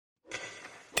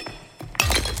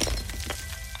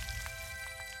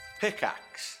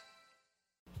Pickaxe.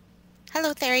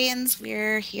 Hello, Therians.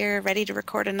 We're here ready to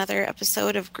record another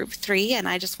episode of Group 3, and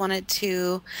I just wanted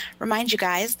to remind you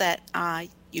guys that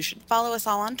you should follow us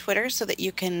all on Twitter so that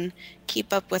you can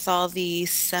keep up with all the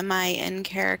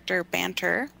semi-in-character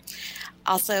banter.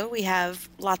 Also, we have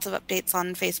lots of updates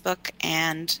on Facebook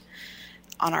and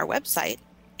on our website,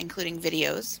 including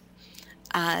videos.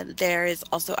 There is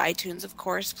also iTunes, of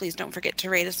course. Please don't forget to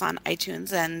rate us on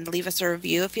iTunes and leave us a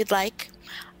review if you'd like.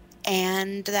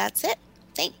 And that's it.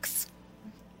 Thanks.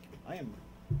 I am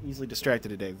easily distracted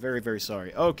today. Very, very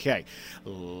sorry. Okay,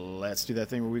 let's do that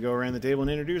thing where we go around the table and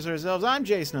introduce ourselves. I'm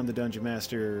Jason. I'm the Dungeon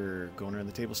Master. Going around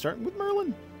the table, starting with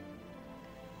Merlin.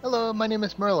 Hello, my name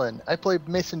is Merlin. I play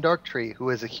Mason Darktree, who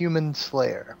is a human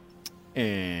slayer.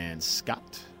 And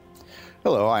Scott.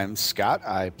 Hello, I'm Scott.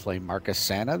 I play Marcus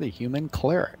Santa, the human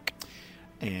cleric.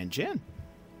 And Jen.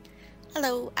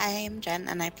 Hello, I'm Jen,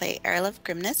 and I play Erlov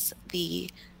Grimness,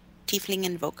 the Tiefling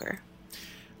Invoker.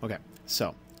 Okay,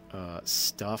 so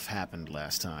stuff happened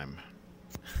last time.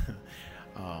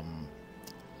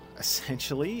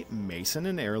 Essentially, Mason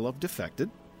and Erlov defected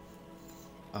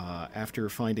after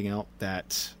finding out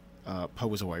that Poe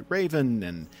was a White Raven,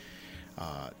 and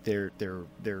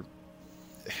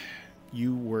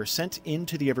you were sent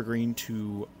into the Evergreen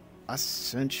to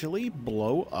essentially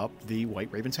blow up the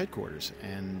White Raven's headquarters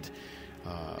and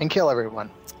kill everyone.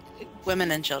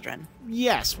 Women and children.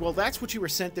 Yes, well, that's what you were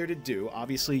sent there to do.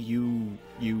 Obviously, you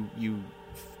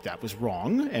that was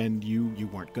wrong, and you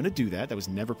weren't going to do that. That was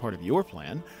never part of your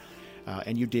plan,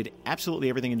 and you did absolutely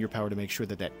everything in your power to make sure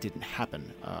that that didn't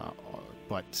happen.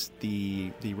 But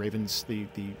the ravens, the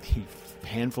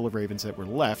handful of ravens that were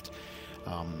left,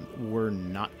 were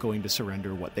not going to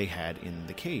surrender what they had in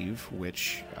the cave,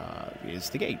 which is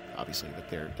the gate, obviously, that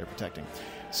they're protecting.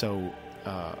 So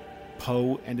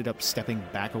Poe ended up stepping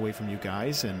back away from you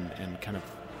guys and kind of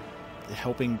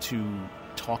helping to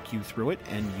talk you through it,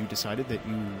 and you decided that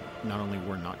you not only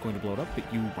were not going to blow it up,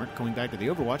 but you weren't going back to the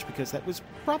Overwatch because that was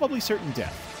probably certain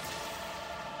death.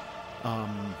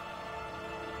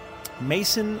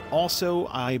 Mason, also,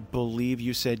 I believe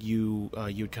you said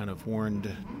you'd kind of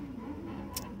warned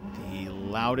the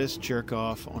loudest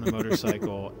jerk-off on a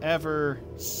motorcycle ever.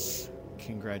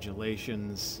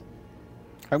 Congratulations.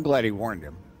 I'm glad he warned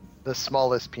him. The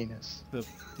smallest penis.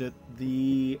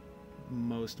 The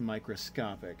most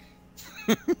microscopic.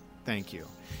 Thank you.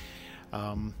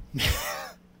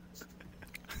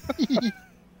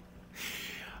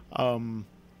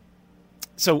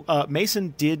 So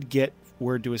Mason did get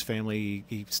word to his family.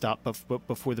 He stopped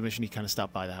before the mission. He kind of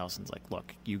stopped by the house and was like,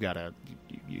 "Look, you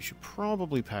should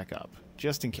probably pack up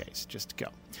just in case, just to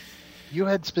go." You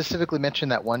had specifically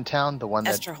mentioned that one town, the one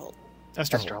Esterholt.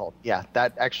 Esterholt. Yeah,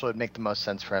 that actually would make the most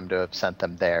sense for him to have sent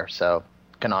them there. So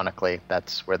canonically,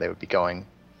 that's where they would be going.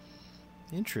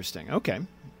 Interesting. Okay.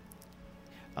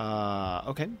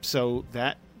 Okay. So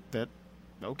that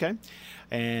okay,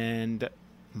 and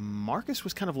Marcus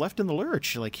was kind of left in the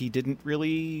lurch. Like he didn't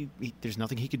really. There's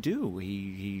nothing he could do.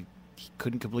 He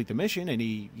couldn't complete the mission, and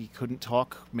he couldn't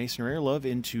talk Mason or Erlov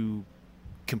into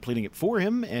completing it for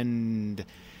him. And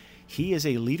he is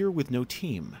a leader with no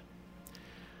team.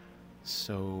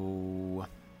 So,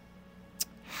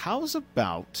 how's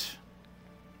about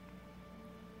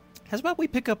we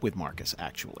pick up with Marcus,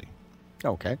 actually?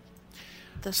 Okay.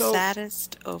 The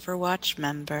saddest Overwatch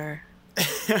member.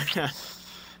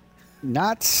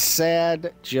 Not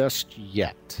sad just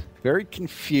yet. Very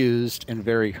confused and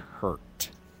very hurt.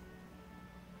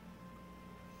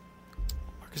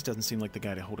 Marcus doesn't seem like the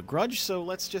guy to hold a grudge, so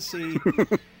let's just see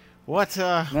what...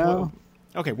 No.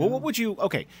 Okay, well, what would you...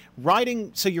 Okay,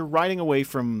 riding... So you're riding away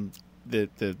from the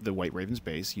White Raven's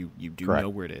base. You do Correct. know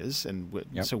where it is. And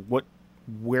Yep. so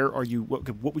where are you...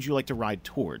 What would you like to ride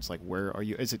towards? Like, where are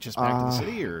you... Is it just back to the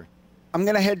city, or... I'm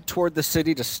going to head toward the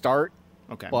city to start.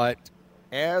 Okay. But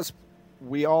as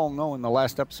we all know in the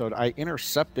last episode, I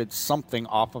intercepted something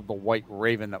off of the White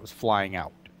Raven that was flying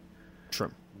out.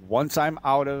 True. Once I'm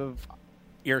out of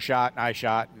earshot and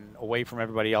eyeshot and away from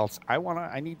everybody else, I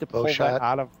need to pull that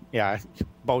out of... Yeah,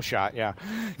 bow shot, yeah.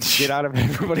 Get out of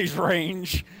everybody's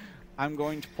range. I'm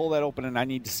going to pull that open, and I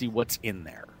need to see what's in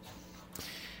there.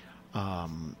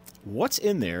 What's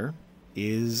in there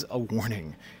is a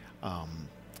warning.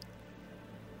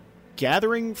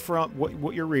 Gathering from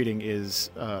what you're reading is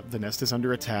the nest is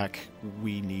under attack.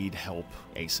 We need help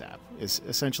ASAP is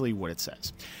essentially what it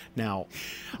says. Now,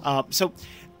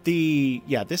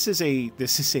 this is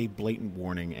a blatant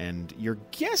warning, and you're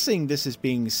guessing this is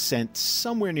being sent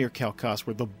somewhere near Kalkas,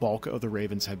 where the bulk of the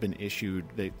Ravens have been issued.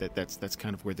 That's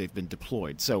kind of where they've been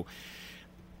deployed. So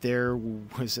there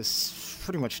was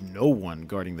pretty much no one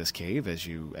guarding this cave, as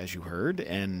you heard,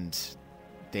 and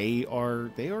they are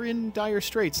in dire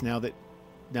straits now that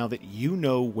you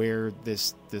know where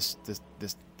this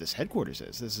headquarters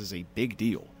is. This is a big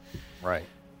deal, right?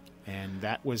 And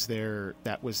that was their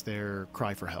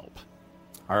cry for help.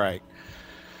 All right.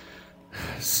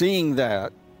 Seeing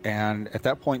that, and at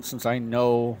that point, since I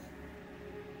know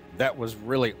that was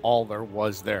really all there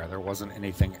was there wasn't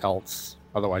anything else.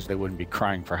 Otherwise, they wouldn't be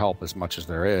crying for help as much as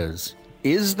there is.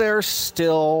 Is there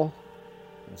still,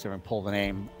 let's see if I can pull the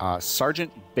name,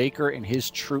 Sergeant Baker and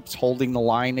his troops holding the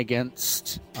line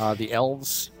against the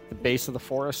elves at the base of the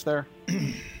forest there?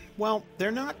 Well,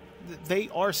 they're not. They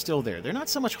are still there. They're not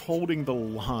so much holding the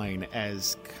line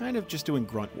as kind of just doing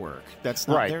grunt work. That's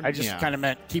not right. I just kind of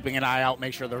meant keeping an eye out,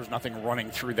 make sure there was nothing running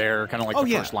through there, kind of like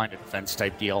first line of defense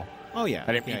type deal. Oh yeah,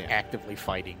 I didn't mean actively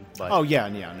fighting. But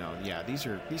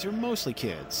These are mostly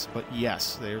kids, but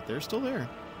yes, they're still there.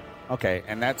 Okay,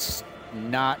 and that's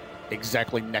not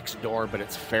exactly next door, but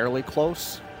it's fairly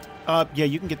close.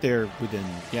 You can get there within.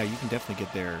 Yeah, you can definitely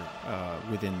get there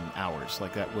within hours.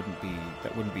 Like that wouldn't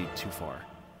be too far.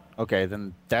 Okay,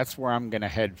 then that's where I'm going to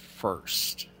head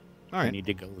first. All right. I need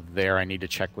to go there. I need to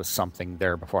check with something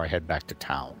there before I head back to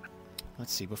town.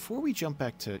 Let's see. Before we jump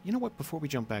back to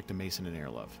Mason and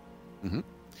Airlove.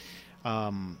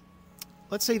 Mm-hmm.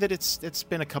 Let's say that it's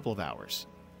been a couple of hours.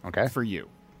 Okay. For you.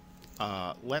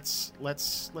 Let's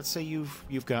say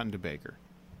you've gotten to Baker.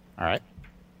 All right.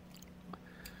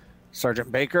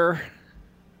 Sergeant Baker,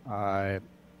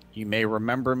 you may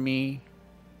remember me.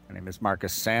 My name is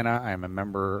Marcus Santa. I am a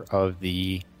member of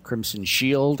the Crimson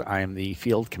Shield. I am the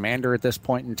field commander at this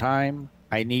point in time.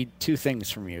 I need two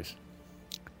things from you.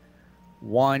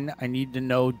 One, I need to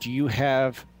know, do you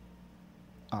have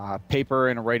paper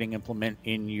and a writing implement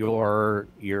in your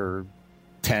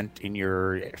tent in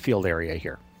your field area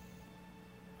here?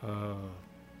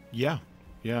 Yeah.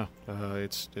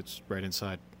 It's right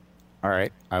inside. All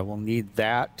right. I will need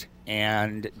that.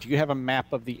 And do you have a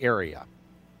map of the area?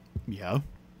 Yeah.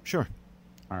 Sure.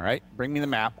 All right. Bring me the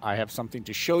map. I have something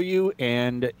to show you,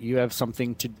 and you have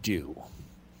something to do.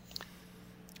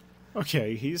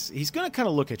 Okay. He's going to kind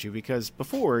of look at you because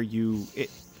before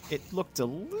it looked a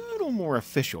little more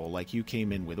official, like you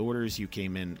came in with orders, you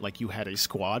came in like you had a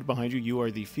squad behind you. You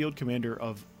are the field commander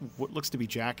of what looks to be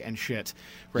jack and shit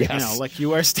right now. Like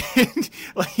you are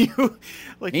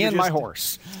me and my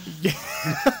horse. Yeah.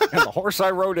 And the horse I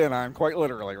rode in on, quite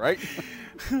literally, right?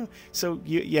 So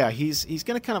he's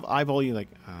going to kind of eyeball you like,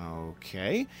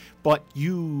 okay, but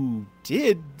you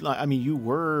did. I mean,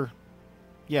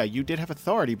 you did have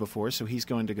authority before, so he's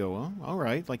going to go, oh, all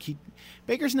right. Like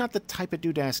Baker's not the type of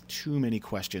dude to ask too many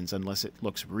questions unless it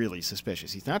looks really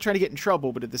suspicious. He's not trying to get in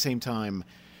trouble, but at the same time,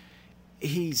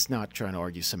 he's not trying to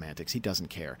argue semantics. He doesn't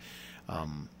care.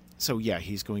 So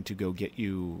he's going to go get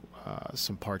you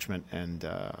some parchment and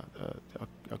a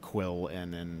quill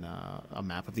and then a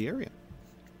map of the area.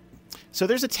 So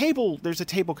there's a table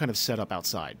kind of set up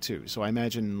outside too. So I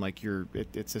imagine like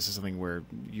this is something where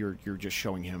you're just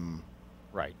showing him.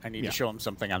 Right. I need to show him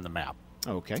something on the map.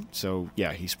 Okay. So,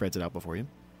 he spreads it out before you.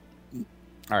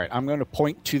 All right. I'm going to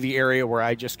point to the area where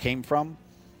I just came from.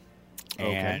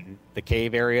 And the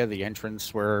cave area, the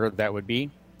entrance where that would be.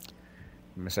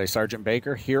 I'm going to say, Sergeant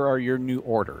Baker, here are your new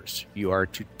orders. You are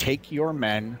to take your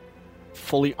men,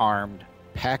 fully armed,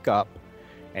 pack up,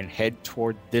 and head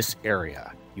toward this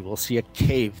area. You will see a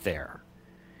cave there.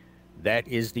 That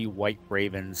is the White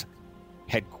Ravens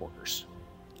headquarters.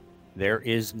 There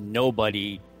is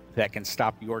nobody that can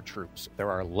stop your troops. There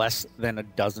are less than a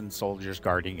dozen soldiers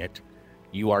guarding it.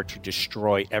 You are to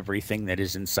destroy everything that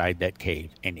is inside that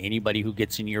cave. And anybody who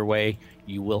gets in your way,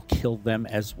 you will kill them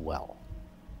as well.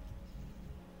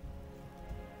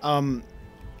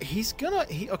 He's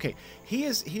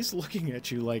looking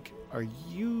at you like, are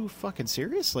you fucking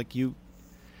serious? Like you...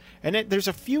 And there's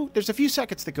a few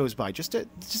seconds that goes by just to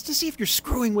see if you're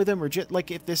screwing with him or just like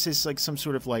if this is like some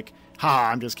sort of like,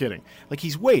 I'm just kidding. Like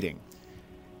he's waiting,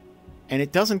 and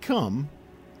it doesn't come.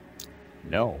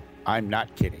 No, I'm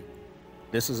not kidding.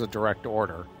 This is a direct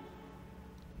order,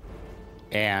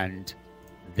 and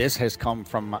this has come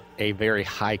from a very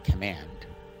high command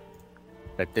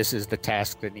that this is the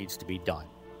task that needs to be done.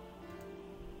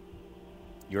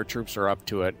 Your troops are up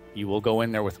to it. You will go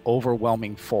in there with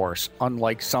overwhelming force.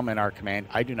 Unlike some in our command,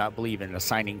 I do not believe in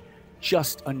assigning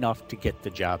just enough to get the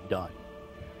job done.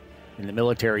 In the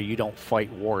military, you don't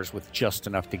fight wars with just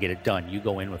enough to get it done. You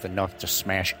go in with enough to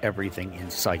smash everything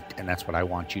in sight, and that's what I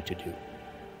want you to do.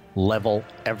 Level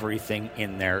everything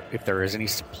in there. If there is any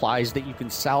supplies that you can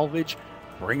salvage,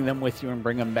 bring them with you and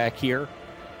bring them back here.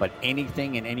 But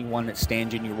anything and anyone that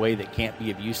stands in your way that can't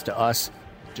be of use to us,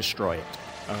 destroy it.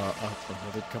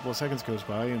 Another couple of seconds goes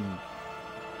by, and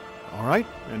all right,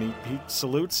 and he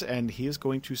salutes, and he is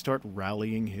going to start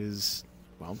rallying his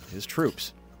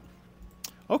troops.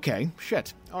 Okay,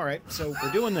 shit. All right, so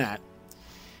we're doing that.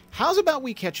 How's about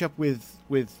we catch up with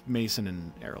Mason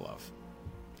and Aerolov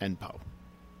and Poe?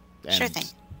 Sure thing.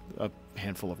 A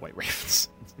handful of white ravens.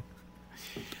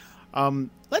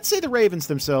 Let's say the ravens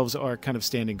themselves are kind of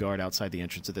standing guard outside the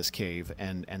entrance of this cave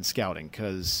and scouting,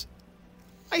 because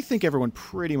I think everyone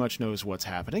pretty much knows what's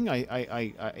happening.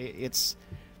 It's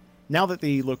now that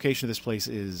the location of this place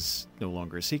is no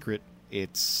longer a secret.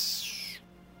 It's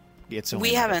only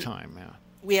a matter of time. Yeah.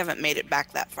 We haven't made it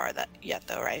back that far yet,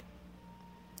 though, right?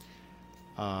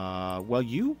 Well,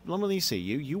 let me see.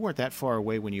 You weren't that far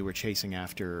away when you were chasing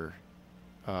after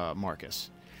Marcus.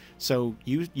 So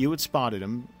you had spotted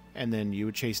him, and then you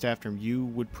had chased after him. You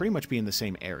would pretty much be in the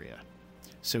same area.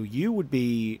 So you'd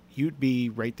be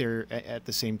right there at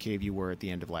the same cave you were at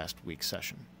the end of last week's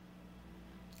session.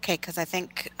 Okay, because I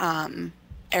think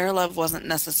Aerolov wasn't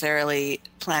necessarily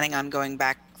planning on going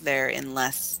back there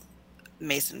unless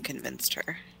Mason convinced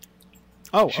her.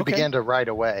 Oh, she okay. began to ride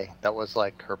away. That was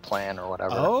like her plan or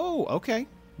whatever. Oh, okay.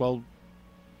 Well,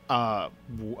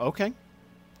 okay.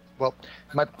 Well,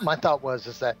 my thought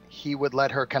was that he would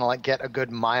let her kind of like get a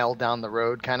good mile down the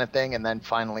road kind of thing, and then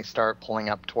finally start pulling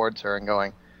up towards her and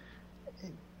going,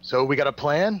 "So we got a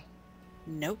plan?"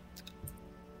 Nope.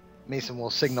 Mason will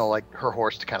signal like her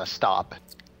horse to kind of stop.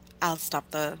 I'll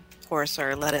stop the horse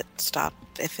or let it stop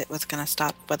if it was going to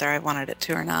stop, whether I wanted it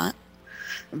to or not,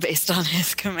 based on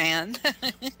his command.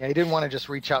 Yeah, he didn't want to just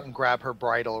reach out and grab her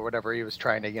bridle or whatever. He was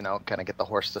trying to, kind of get the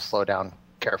horse to slow down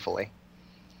carefully.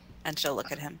 And she'll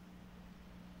look at him.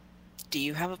 Do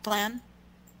you have a plan?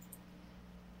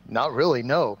 Not really,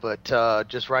 no. But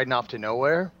just riding off to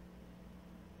nowhere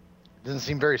doesn't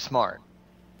seem very smart.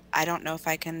 I don't know if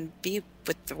I can be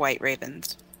with the White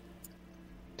Ravens.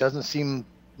 Doesn't seem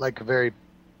like a very...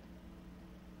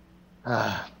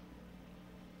 I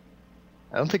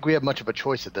don't think we have much of a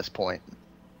choice at this point.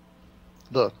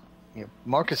 Look,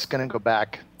 Marcus is going to go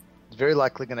back. He's very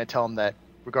likely going to tell him that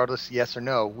regardless yes or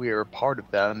no, we're part of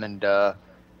them, and they're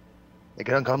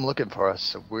going to come looking for us.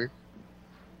 So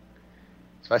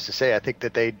suffice to say, I think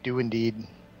that they do indeed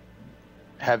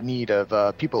have need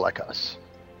of people like us.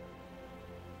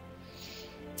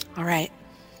 All right.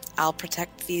 I'll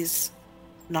protect these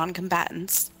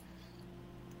non-combatants,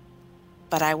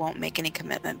 but I won't make any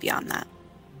commitment beyond that.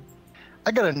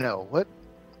 I gotta know what.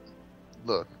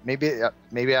 Look,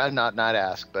 maybe I'm not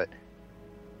ask, but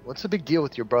what's the big deal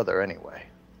with your brother anyway?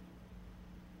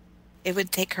 It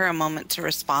would take her a moment to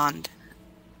respond.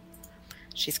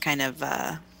 She's kind of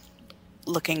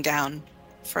looking down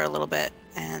for a little bit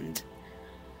and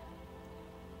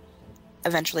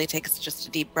eventually takes just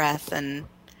a deep breath and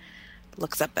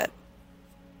looks up at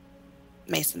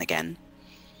Mason again.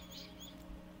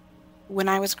 When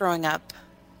I was growing up,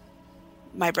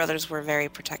 my brothers were very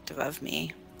protective of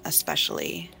me,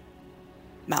 especially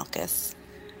Malchus.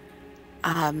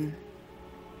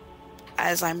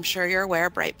 As I'm sure you're aware,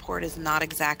 Brightport is not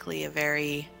exactly a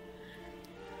very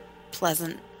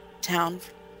pleasant town.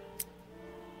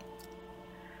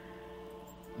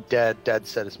 Dad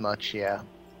said as much, yeah.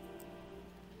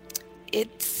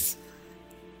 It's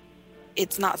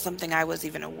not something I was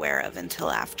even aware of until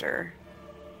after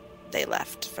they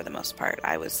left, for the most part.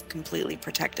 I was completely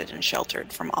protected and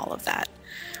sheltered from all of that.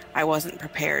 I wasn't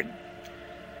prepared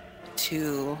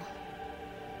to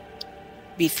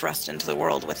be thrust into the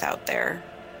world without their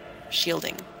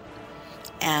shielding.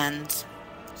 And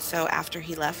so after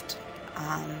he left,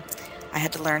 I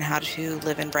had to learn how to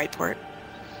live in Brightport.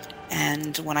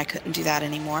 And when I couldn't do that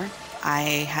anymore, I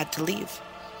had to leave.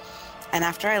 And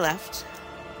after I left,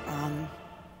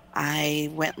 I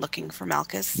went looking for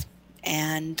Malchus,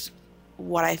 and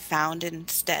what I found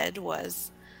instead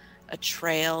was a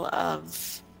trail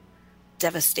of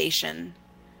devastation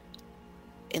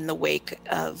in the wake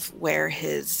of where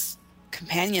his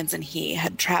companions and he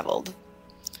had traveled.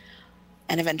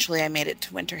 And eventually I made it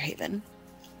to Winterhaven,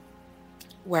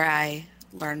 where I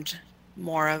learned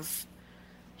more of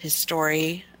his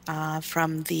story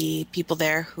from the people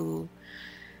there who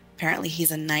apparently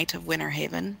he's a knight of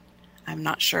Winterhaven. I'm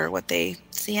not sure what they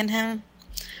see in him,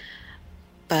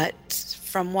 but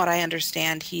from what I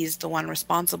understand, he's the one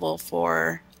responsible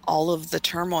for all of the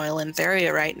turmoil in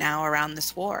Theria right now around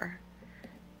this war.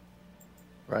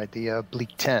 Right, the Bleak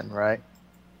 10, right?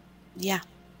 Yeah.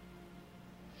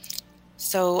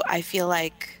 So I feel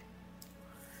like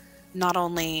not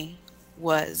only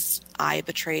was I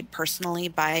betrayed personally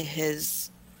by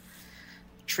his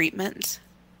treatment,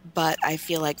 but I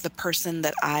feel like the person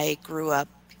that I grew up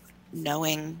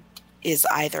knowing is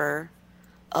either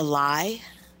a lie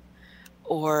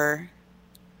or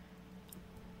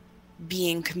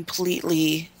being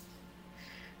completely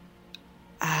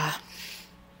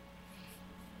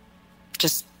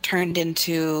just turned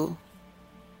into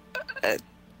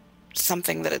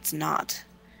something that it's not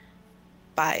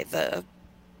by the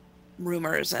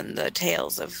rumors and the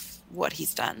tales of what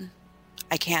he's done.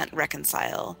 I can't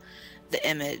reconcile the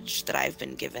image that I've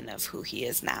been given of who he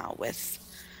is now with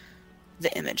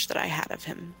the image that I had of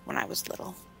him when I was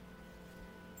little.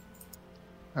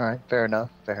 All right, fair enough.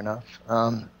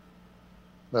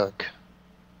 Look,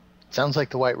 sounds like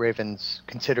the White Ravens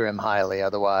consider him highly,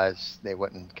 otherwise they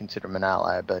wouldn't consider him an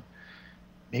ally, but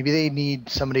maybe they need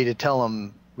somebody to tell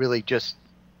them really just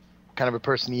kind of a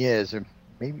person he is, or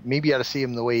maybe you ought to see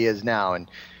him the way he is now and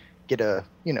get a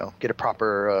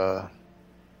proper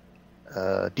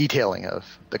detailing of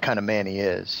the kind of man he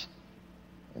is.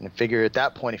 And I figure at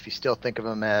that point, if you still think of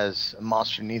him as a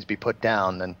monster who needs to be put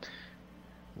down, then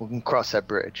we can cross that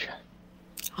bridge.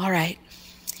 All right.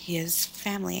 He is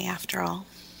family after all.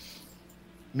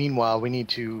 Meanwhile, we need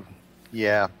to,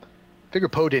 figure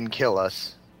Poe didn't kill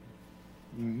us.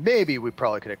 Maybe we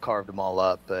probably could have carved them all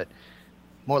up, but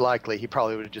more likely he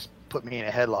probably would have just put me in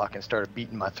a headlock and started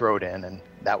beating my throat in, and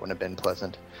that wouldn't have been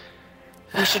pleasant.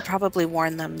 We should probably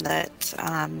warn them that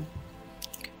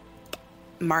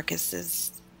Marcus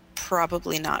is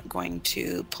probably not going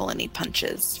to pull any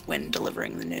punches when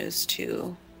delivering the news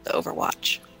to the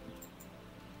Overwatch.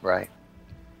 Right.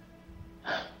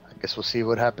 I guess we'll see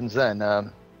what happens then.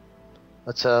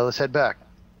 Let's head back.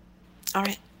 All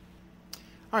right.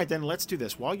 All right, then let's do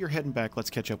this. While you're heading back, let's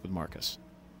catch up with Marcus.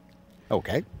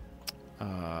 Okay.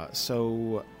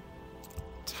 So,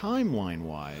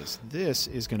 timeline-wise, this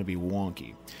is going to be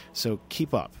wonky. So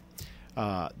keep up.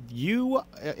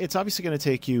 It's obviously going to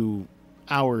take you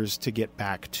hours to get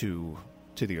back to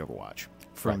the Overwatch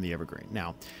from the Evergreen.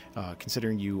 Now,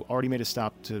 considering you already made a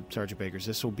stop to Sergeant Baker's,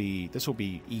 this will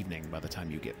be evening by the time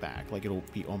you get back. Like, it'll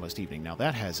be almost evening. Now,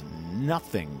 that has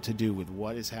nothing to do with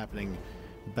what is happening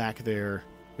back there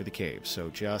with the cave. So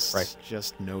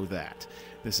just know that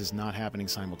this is not happening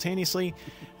simultaneously,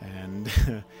 and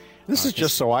this is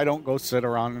just so I don't go sit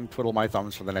around and twiddle my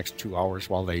thumbs for the next 2 hours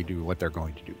while they do what they're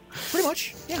going to do. Pretty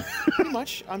much, yeah, pretty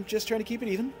much. I'm just trying to keep it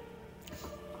even.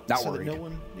 Not so worried.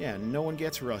 That no one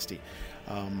gets rusty.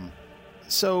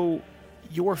 So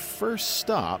your first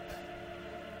stop,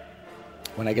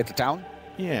 when I get to town?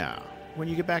 Yeah, when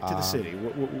you get back to the city,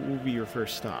 what will be your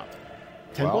first stop?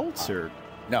 10 bolts or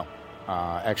no?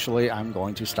 Actually, I'm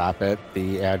going to stop at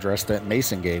the address that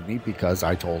Mason gave me because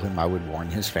I told him I would warn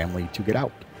his family to get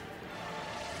out.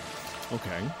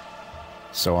 Okay.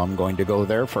 So I'm going to go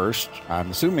there first.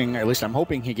 I'm assuming, or at least I'm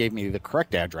hoping he gave me the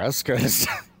correct address, because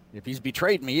if he's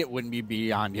betrayed me, it wouldn't be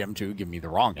beyond him to give me the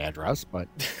wrong address. But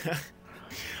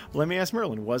let me ask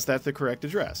Merlin, was that the correct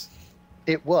address?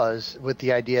 It was, with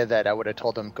the idea that I would have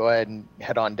told them, go ahead and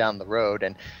head on down the road.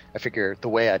 And I figure the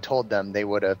way I told them, they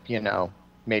would have,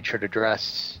 made sure to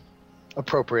dress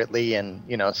appropriately and,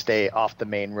 stay off the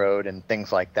main road and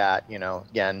things like that.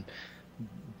 Again,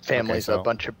 families of a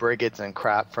bunch of brigands and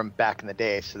crap from back in the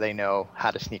day, so they know how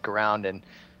to sneak around. And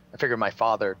I figure my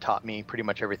father taught me pretty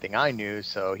much everything I knew,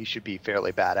 so he should be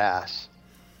fairly badass.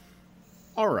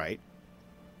 All right.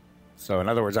 So in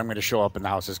other words, I'm going to show up and the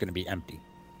house is going to be empty.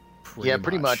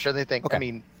 Pretty much. I think,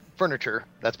 okay. Furniture,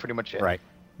 that's pretty much it. Right.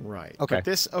 Okay.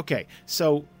 But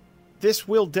so this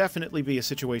will definitely be a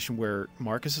situation where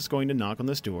Marcus is going to knock on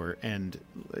this door, and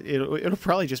it'll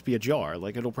probably just be ajar.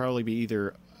 Like, it'll probably be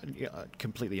either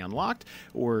completely unlocked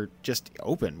or just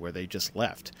open where they just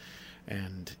left.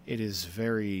 And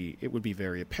it would be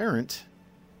very apparent.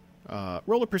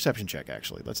 Roll a perception check,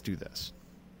 actually. Let's do this.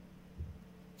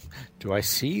 Do I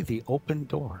see the open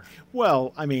door?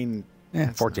 Well, I mean...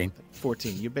 14.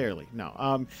 14, you barely.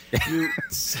 No.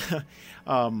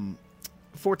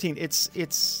 14,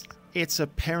 it's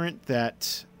apparent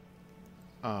that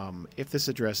if this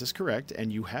address is correct,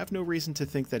 and you have no reason to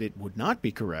think that it would not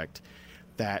be correct,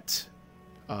 that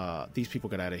these people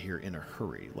got out of here in a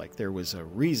hurry. Like, there was a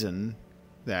reason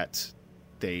that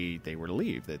they were to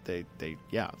leave. That they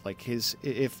like his...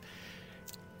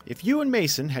 If you and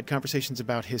Mason had conversations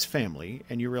about his family,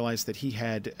 and you realized that he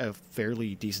had a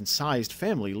fairly decent-sized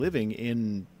family living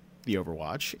in the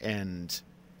Overwatch, and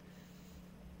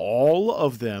all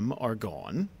of them are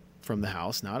gone from the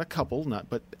house, not a couple,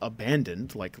 but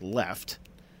abandoned, like left.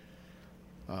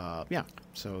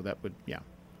 So that would, All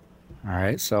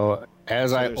right. So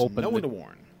as I open, no one to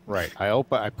warn. Right.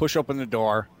 I push open the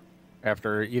door,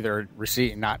 after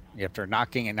after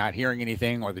knocking and not hearing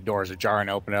anything, or the doors ajar and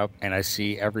open up, and I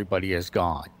see everybody is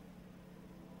gone.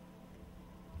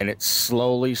 And it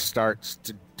slowly starts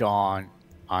to dawn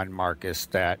on Marcus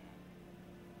that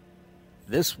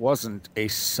this wasn't a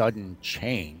sudden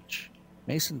change.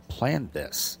 Mason planned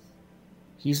this.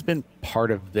 He's been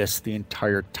part of this the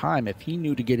entire time. If he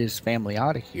knew to get his family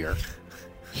out of here,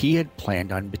 he had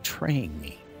planned on betraying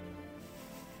me.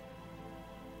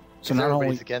 So not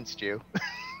only against you.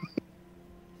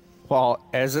 Well,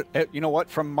 you know what?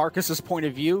 From Marcus's point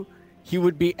of view, he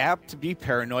would be apt to be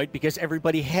paranoid because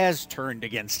everybody has turned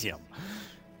against him.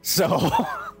 So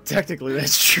technically,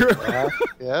 that's true.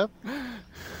 Yeah.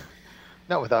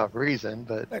 Not without reason,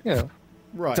 but you know,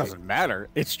 right? It doesn't matter.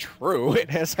 It's true.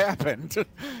 It has happened.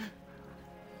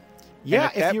 Yeah,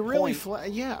 if you really,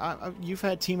 you've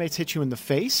had teammates hit you in the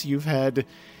face. You've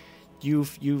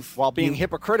while being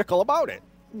hypocritical about it.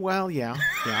 Well, yeah,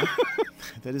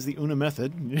 that is the Una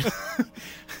method.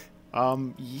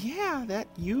 That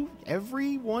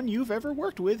everyone you've ever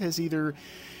worked with has either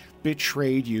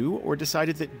betrayed you or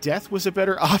decided that death was a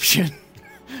better option.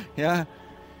 Yeah,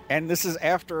 and this is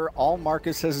after all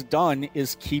Marcus has done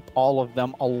is keep all of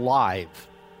them alive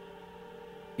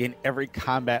in every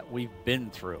combat we've been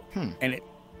through. And at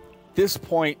this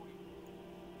point,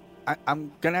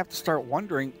 I'm gonna have to start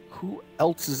wondering who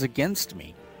else is against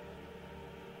me.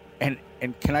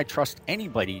 And can I trust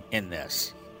anybody in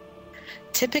this?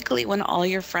 Typically, when all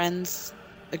your friends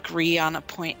agree on a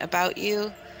point about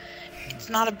you, it's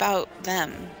not about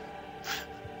them.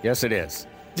 Yes, it is.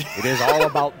 It is all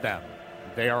about them.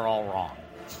 They are all wrong.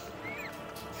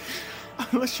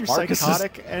 Unless you're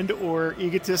psychotic and or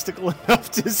egotistical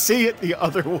enough to see it the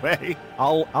other way.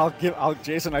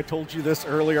 Jason, I told you this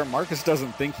earlier. Marcus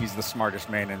doesn't think he's the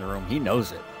smartest man in the room. He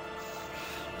knows it.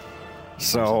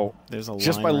 So there's a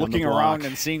just by looking around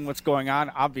and seeing what's going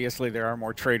on, obviously there are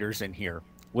more traitors in here,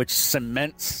 which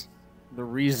cements the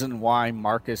reason why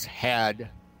Marcus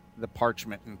had the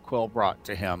parchment and quill brought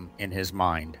to him in his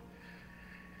mind.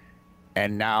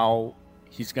 And now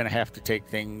he's going to have to take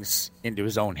things into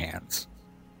his own hands.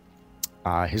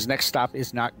 His next stop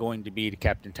is not going to be to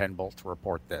Captain Tenbolt to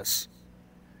report this.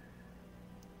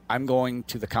 I'm going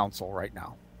to the council right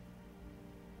now.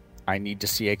 I need to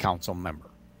see a council member.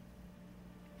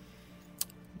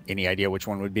 Any idea which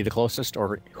one would be the closest,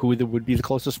 or who would be the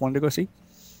closest one to go see?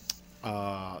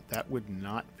 That would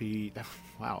not be...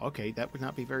 Wow, okay, that would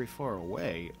not be very far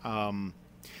away. How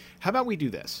about we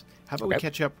do this? How about we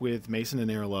catch up with Mason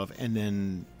and Airlove, and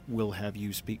then we'll have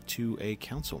you speak to a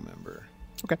council member.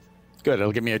 Okay, good.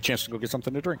 It'll give me a chance to go get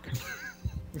something to drink.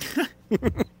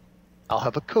 I'll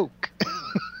have a Coke.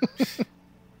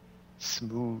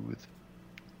 Smooth.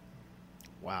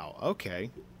 Wow, okay.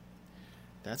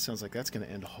 That sounds like that's going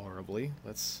to end horribly.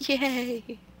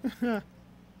 Yay!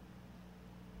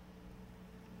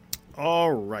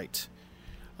 All right.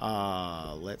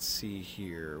 Let's see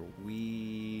here.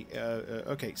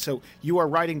 Okay, so you are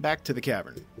riding back to the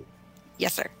cavern.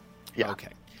 Yes, sir. Yeah. Okay.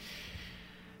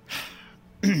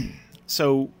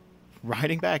 So,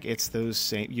 riding back, it's those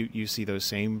same. You see those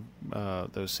same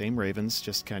ravens.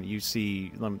 Just kind of you see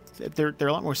them. They're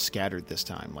a lot more scattered this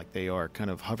time. Like they are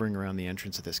kind of hovering around the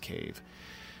entrance of this cave.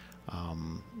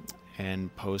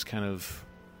 And Poe's kind of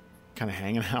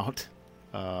hanging out.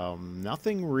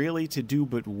 Nothing really to do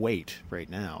but wait right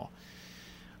now.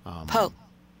 Poe.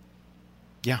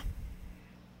 Yeah.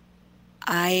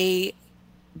 I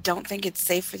don't think it's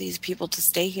safe for these people to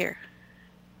stay here.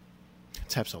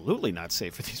 It's absolutely not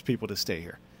safe for these people to stay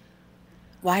here.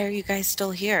 Why are you guys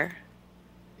still here?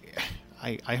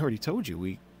 I already told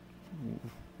you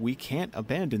we can't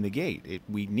abandon the gate.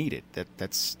 We need it.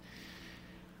 That's.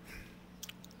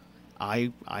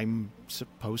 I'm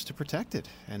supposed to protect it,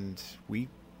 and we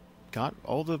got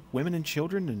all the women and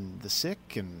children and the sick,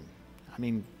 and I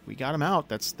mean, we got them out.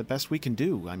 That's the best we can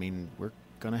do. I mean, we're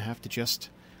gonna have to just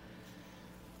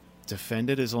defend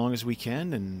it as long as we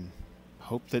can, and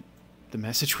hope that the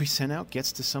message we sent out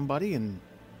gets to somebody, and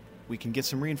we can get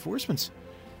some reinforcements.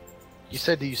 You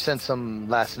said that you sent some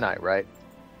last night, right?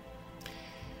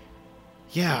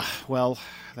 Yeah. Well,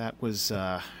 that was.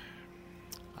 I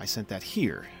sent that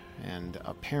here. And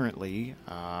apparently,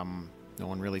 no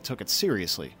one really took it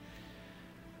seriously.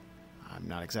 I'm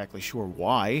not exactly sure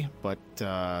why, but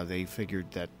they figured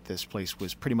that this place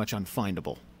was pretty much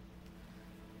unfindable.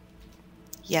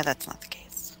 Yeah, that's not the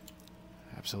case.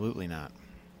 Absolutely not.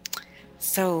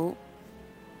 So,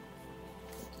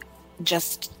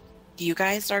 just you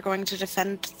guys are going to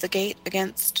defend the gate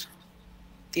against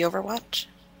the Overwatch?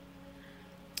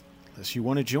 Unless you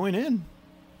want to join in.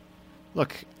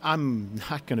 Look, I'm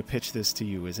not going to pitch this to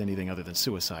you as anything other than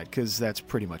suicide, because that's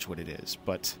pretty much what it is.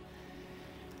 But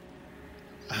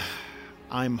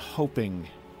I'm hoping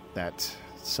that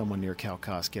someone near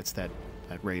Kalkos gets that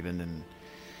raven, and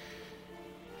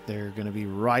they're going to be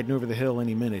riding over the hill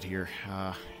any minute here.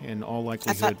 In all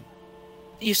likelihood...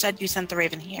 You said you sent the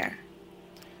raven here.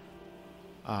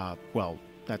 Well,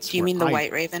 that's... Do you mean the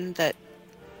white raven that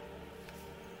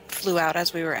flew out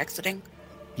as we were exiting?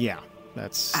 Yeah,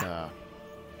 that's...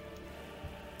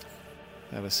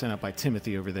 That was sent out by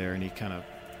Timothy over there, and he kind of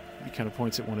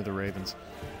points at one of the ravens.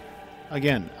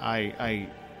 Again,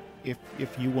 if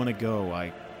you want to go,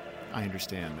 I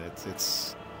understand.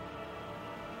 It's.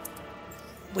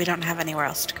 We don't have anywhere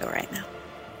else to go right now.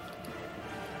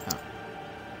 Oh.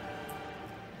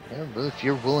 Yeah, but if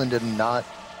you're willing to not,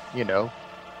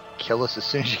 kill us as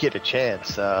soon as you get a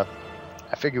chance, I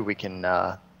figure we can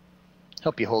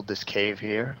help you hold this cave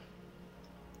here.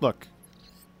 Look.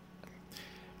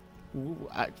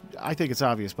 I think it's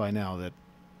obvious by now that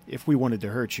if we wanted to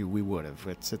hurt you, we would have.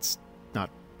 It's not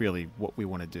really what we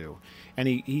want to do. And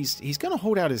he's going to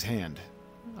hold out his hand.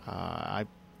 I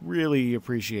really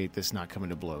appreciate this not coming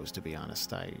to blows, to be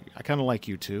honest. I kind of like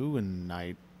you too, and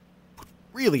I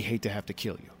really hate to have to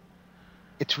kill you.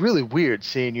 It's really weird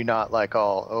seeing you not like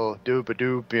all,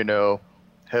 doop-a-doop,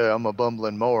 hey, I'm a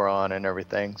bumbling moron and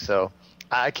everything. So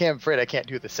I'm afraid I can't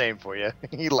do the same for you.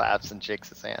 He laughs and shakes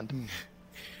his hand.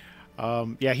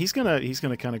 Yeah, he's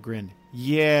gonna kind of grin.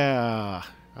 Yeah,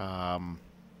 I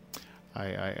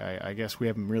guess we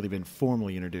haven't really been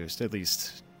formally introduced. At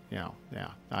least, yeah.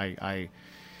 I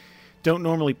don't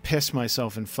normally piss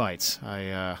myself in fights.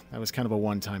 That was kind of a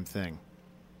one-time thing.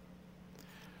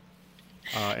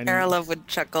 Arilov would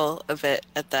chuckle a bit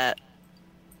at that.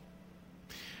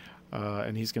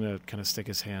 And he's gonna kind of stick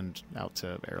his hand out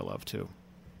to Arilov too.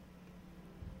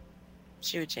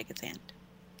 She would shake his hand.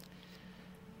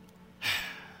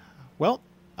 Well,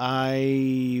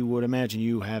 I would imagine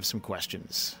you have some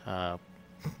questions.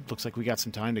 Looks like we got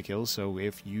some time to kill, so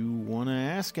if you want to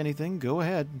ask anything, go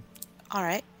ahead. All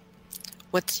right.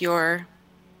 What's your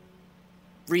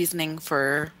reasoning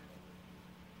for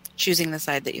choosing the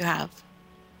side that you have?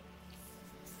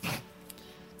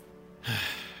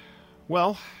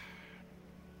 Well,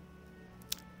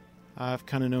 I've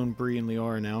kind of known Bree and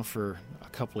Liara now for a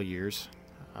couple of years.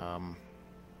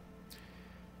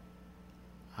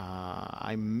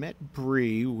 I met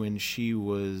Bree when she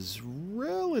was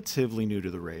relatively new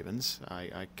to the Ravens.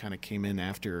 I kind of came in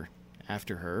after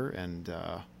her, and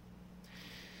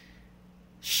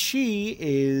she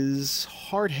is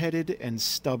hard-headed and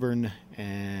stubborn,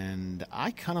 and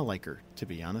I kind of like her, to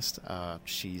be honest.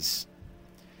 She's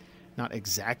not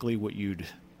exactly what you'd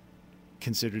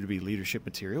consider to be leadership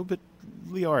material, but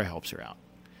Liara helps her out.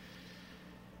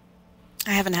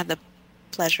 I haven't had the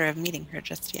pleasure of meeting her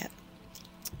just yet.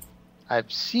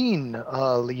 I've seen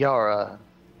Liara a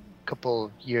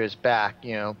couple years back,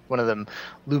 one of them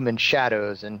Lumen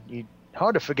Shadows, and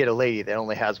hard to forget a lady that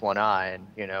only has one eye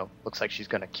and, looks like she's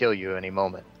going to kill you any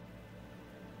moment.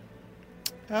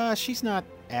 She's not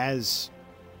as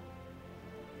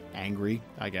angry,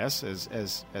 I guess,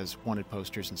 as wanted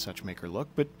posters and such make her look,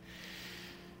 but,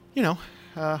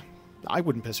 I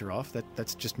wouldn't piss her off.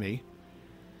 That's just me.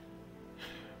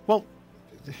 Well,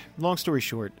 long story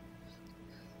short,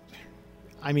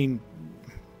 I mean,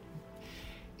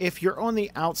 if you're on the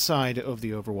outside of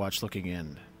the Overwatch looking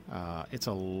in, it's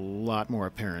a lot more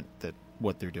apparent that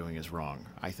what they're doing is wrong,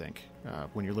 I think.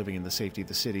 When you're living in the safety of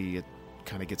the city, it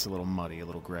kind of gets a little muddy, a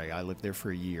little gray. I lived there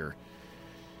for a year.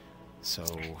 So...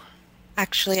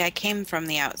 Actually, I came from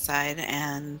the outside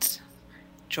and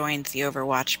joined the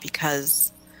Overwatch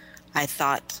because I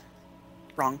thought,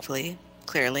 wrongfully,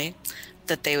 clearly,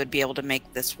 that they would be able to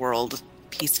make this world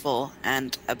peaceful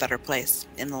and a better place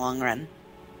in the long run.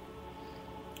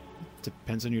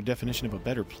 Depends on your definition of a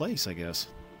better place, I guess.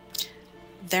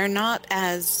 They're not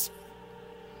as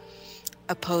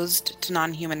opposed to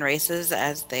non-human races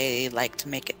as they like to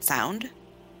make it sound.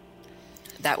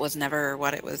 That was never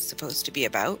what it was supposed to be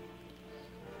about.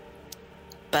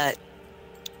 But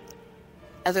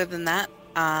other than that,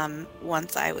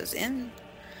 once I was in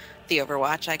the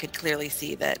Overwatch, I could clearly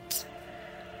see that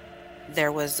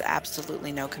there was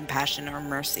absolutely no compassion or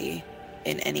mercy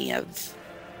in any of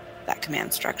that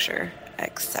command structure,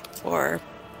 except for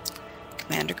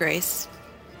Commander Grace.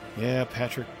 Yeah,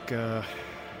 Patrick, he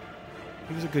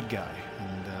was a good guy,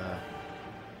 and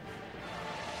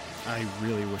I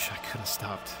really wish I could have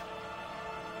stopped.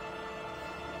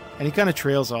 And he kind of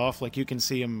trails off, like you can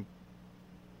see him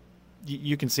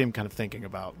kind of thinking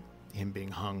about him being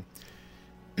hung.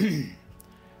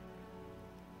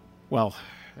 Well,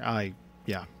 I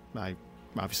yeah, I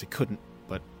obviously couldn't,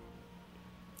 but...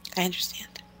 I understand.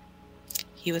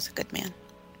 He was a good man.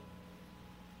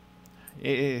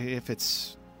 If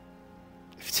it's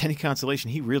any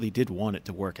consolation, he really did want it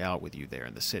to work out with you there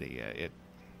in the city.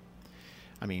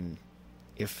 I mean,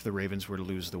 if the Ravens were to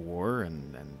lose the war,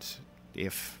 and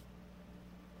if,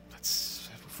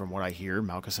 from what I hear,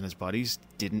 Malchus and his buddies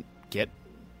didn't get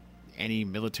any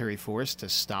military force to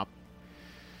stop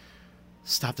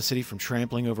the city from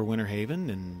trampling over Winter Haven,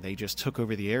 and they just took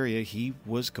over the area, he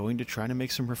was going to try to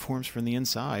make some reforms from the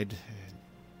inside.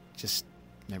 Just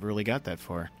never really got that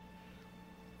far.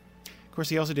 Of course,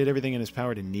 he also did everything in his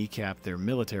power to kneecap their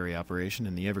military operation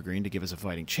in the Evergreen to give us a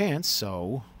fighting chance,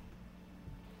 so...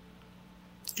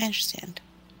 I understand.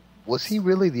 Was he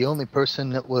really the only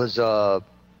person that was on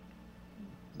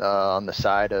the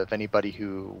side of anybody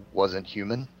who wasn't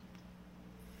human?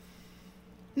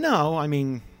 No, I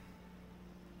mean,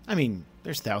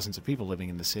 there's thousands of people living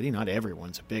in the city. Not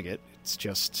everyone's a bigot. It's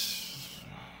just...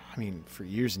 I mean, for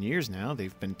years and years now,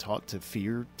 they've been taught to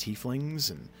fear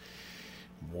tieflings and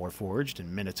Warforged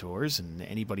and Minotaurs and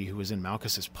anybody who was in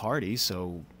Malchus's party,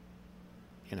 so,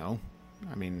 you know,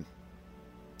 I mean,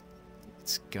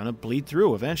 it's gonna bleed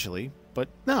through eventually. But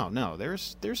no,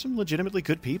 there's some legitimately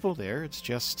good people there. It's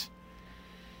just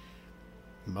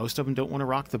most of them don't want to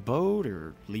rock the boat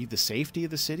or leave the safety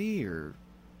of the city, or...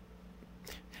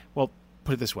 Well,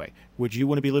 put it this way. Would you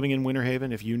want to be living in Winter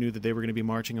Haven if you knew that they were going to be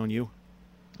marching on you?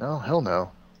 No, hell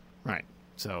no. Right,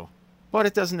 so... But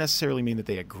it doesn't necessarily mean that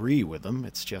they agree with them.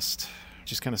 It's just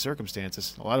kind of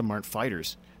circumstances. A lot of them aren't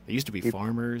fighters. They used to be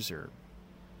farmers or...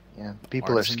 Yeah,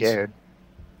 people artisans. are scared.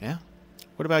 Yeah?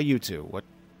 What about you two?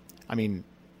 I mean,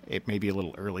 it may be a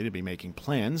little early to be making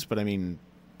plans, but I mean,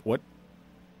 what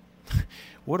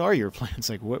are your plans?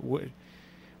 Like, what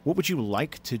would you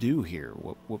like to do here?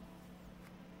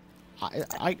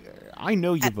 I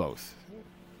know you both.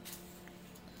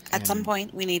 At some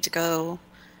point, we need to go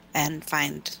and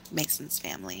find Mason's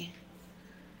family.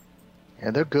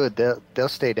 Yeah, they're good. They'll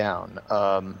stay down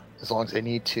as long as they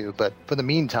need to. But for the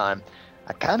meantime,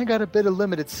 I kind of got a bit of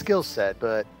limited skill set,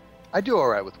 but I do all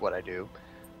right with what I do.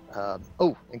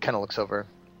 And kind of looks over.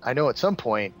 I know at some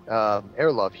point,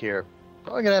 Airlove here,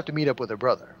 probably going to have to meet up with her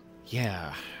brother.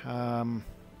 Yeah.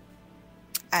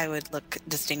 I would look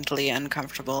distinctly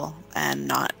uncomfortable and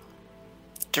not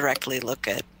directly look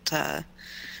at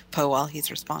Poe while he's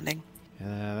responding.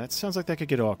 That sounds like that could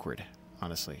get awkward,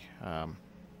 honestly.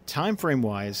 Time frame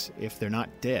wise, if they're not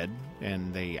dead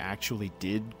and they actually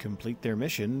did complete their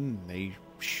mission, they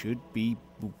should be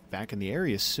back in the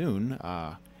area soon.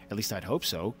 At least I'd hope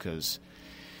so, because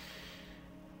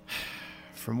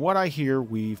from what I hear,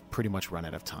 we've pretty much run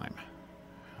out of time.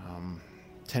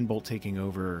 Tenbolt taking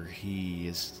over, he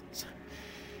is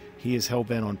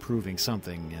hell-bent on proving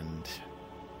something,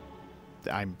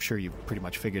 and I'm sure you've pretty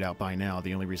much figured out by now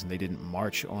the only reason they didn't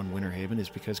march on Winter Haven is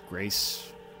because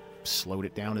Grace slowed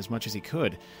it down as much as he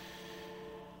could,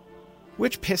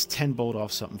 which pissed Tenbolt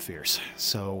off something fierce.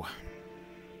 So,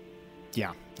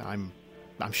 yeah, I'm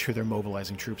sure they're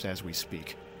mobilizing troops as we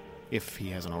speak, if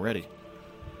he hasn't already.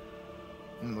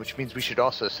 Which means we should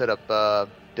also set up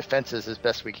defenses as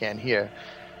best we can here.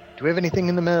 Do we have anything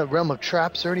in the realm of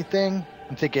traps or anything?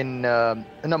 I'm thinking, I'm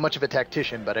not much of a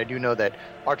tactician, but I do know that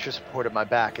archer support at my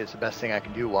back is the best thing I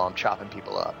can do while I'm chopping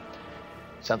people up.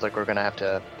 Sounds like we're going to have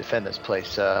to defend this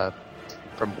place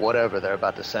from whatever they're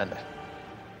about to send.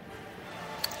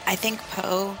 I think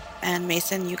Poe and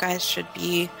Mason, you guys should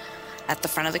be at the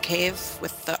front of the cave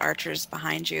with the archers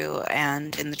behind you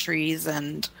and in the trees,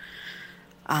 and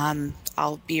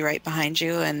I'll be right behind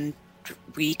you, and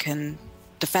we can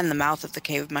defend the mouth of the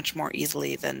cave much more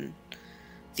easily than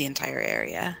the entire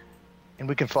area. And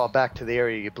we can fall back to the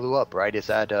area you blew up, right? Is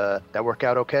that work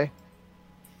out okay?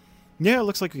 Yeah, it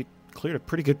looks like we cleared a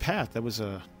pretty good path. That was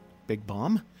a big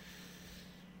bomb.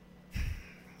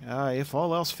 If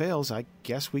all else fails, I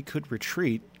guess we could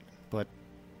retreat, but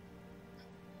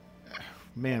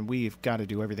man, we've got to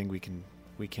do everything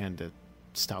we can to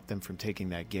stop them from taking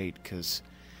that gate, because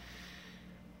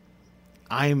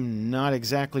I'm not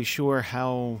exactly sure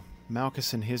how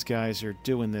Malchus and his guys are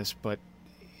doing this, but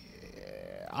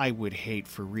I would hate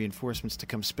for reinforcements to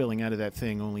come spilling out of that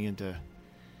thing only into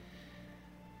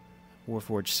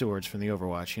Warforged swords from the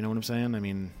Overwatch. You know what I'm saying? I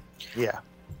mean... Yeah.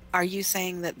 Are you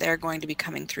saying that they're going to be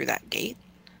coming through that gate?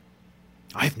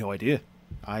 I have no idea.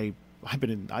 I've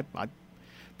been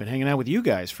hanging out with you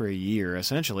guys for a year,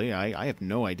 essentially. I have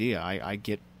no idea. I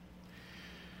get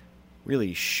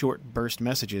really short burst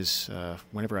messages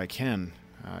whenever I can.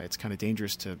 It's kind of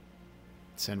dangerous to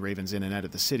send ravens in and out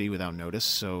of the city without notice,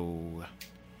 so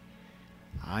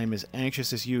I'm as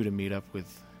anxious as you to meet up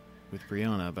with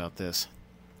Brianna about this.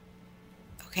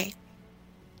 Okay.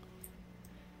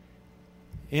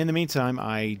 In the meantime,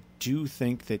 I do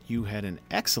think that you had an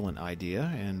excellent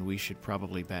idea, and we should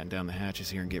probably batten down the hatches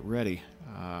here and get ready.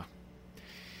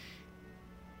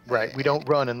 Right. We don't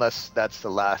run unless that's the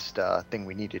last thing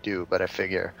we need to do. But I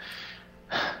figure,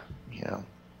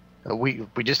 we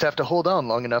just have to hold on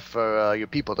long enough for your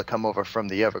people to come over from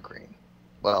the Evergreen.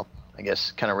 Well, I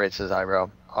guess kind of raises his eyebrow.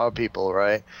 Our people,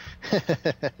 right?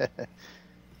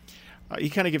 He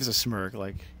kind of gives a smirk,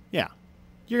 like, yeah,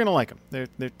 you're gonna like them.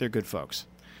 They're good folks.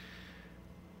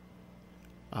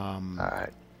 All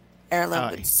right.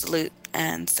 Erla would salute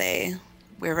and say,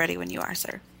 "We're ready when you are,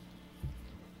 sir."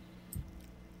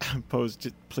 Pose,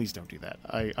 please don't do that.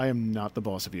 I am not the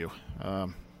boss of you.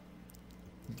 The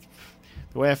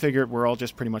way I figure it, we're all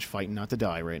just pretty much fighting not to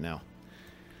die right now.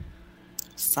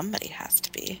 Somebody has to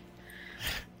be.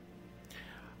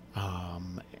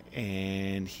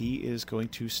 And he is going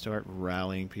to start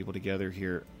rallying people together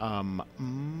here.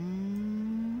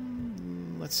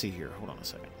 Let's see here. Hold on a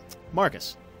second.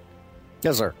 Marcus.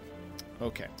 Yes, sir.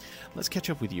 Okay. Let's catch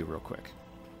up with you real quick.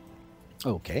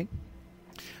 Okay.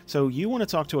 So you want to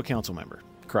talk to a council member?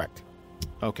 Correct.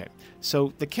 Okay.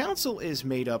 So the council is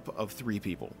made up of 3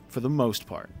 people for the most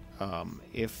part.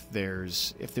 If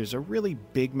there's a really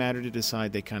big matter to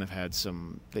decide, they kind of had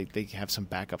they have some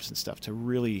backups and stuff to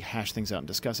really hash things out and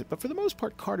discuss it. But for the most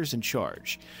part, Carter's in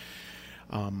charge.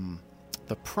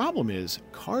 The problem is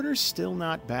Carter's still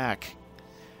not back,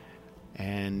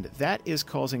 and that is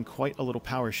causing quite a little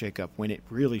power shakeup when it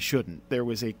really shouldn't. There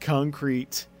was a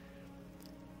concrete.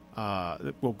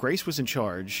 Grace was in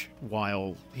charge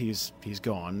while he's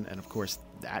gone, and of course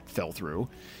that fell through.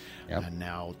 Yep. And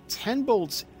now 10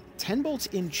 Bolt's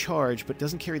in charge, but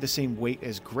doesn't carry the same weight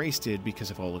as Grace did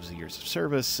because of all of his years of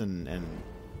service and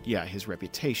his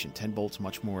reputation. 10 Bolt's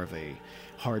much more of a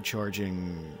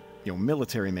hard-charging,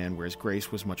 military man, whereas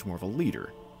Grace was much more of a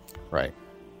leader. Right.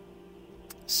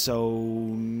 So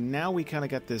now we kind of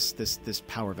got this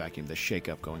power vacuum, this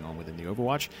shakeup going on within the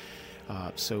Overwatch.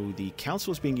 So the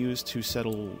council is being used to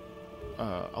settle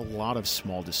a lot of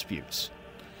small disputes.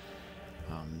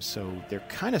 So they're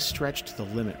kind of stretched to the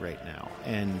limit right now,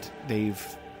 and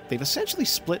they've essentially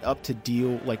split up to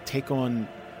take on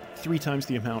 3 times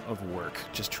the amount of work.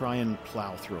 Just try and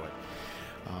plow through it.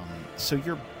 So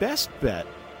your best bet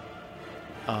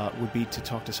would be to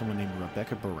talk to someone named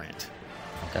Rebecca Barant.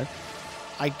 Okay.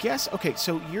 I guess. Okay.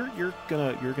 So you're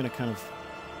gonna kind of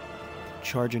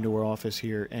charge into her office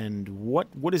here, and what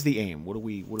is the aim? What are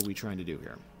we trying to do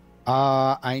here?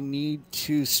 I need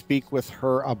to speak with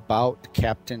her about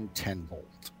Captain 10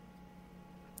 Bolt.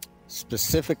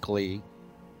 Specifically,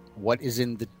 what is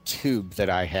in the tube that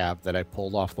I have that I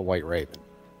pulled off the White Raven.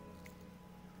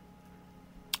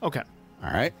 Okay.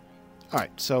 All right.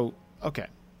 So, okay.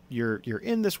 You're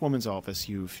in this woman's office.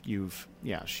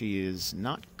 She is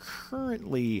not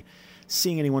currently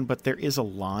seeing anyone, but there is a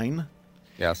line.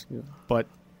 Yes. But,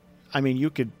 I mean, you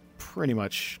could pretty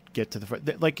much get to the front.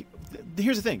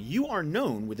 Here's the thing. You are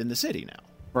known within the city now.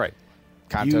 Right.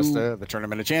 Contest the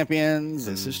Tournament of Champions.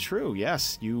 This is true,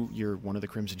 yes. You're one of the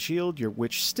Crimson Shield,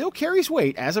 which still carries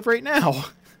weight as of right now.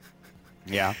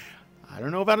 Yeah. I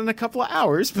don't know about in a couple of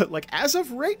hours, but, as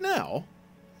of right now...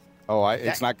 Oh,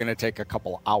 it's not going to take a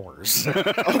couple of hours.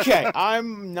 Okay,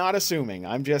 I'm not assuming.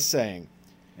 I'm just saying.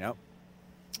 Yep.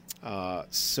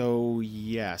 So,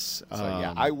 yes.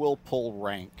 I will pull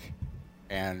rank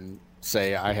and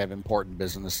say I have important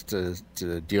business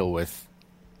to deal with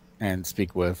and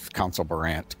speak with Council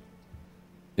Barant.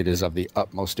 It is of the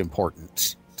utmost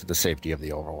importance to the safety of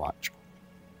the Overwatch.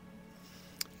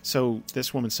 So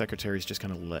this woman's secretary is just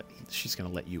going to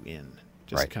let you in,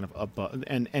 just right. Kind of above,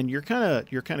 and you're kind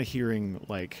of hearing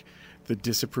the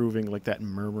disapproving, that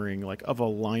murmuring, of a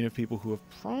line of people who have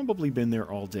probably been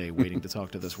there all day waiting to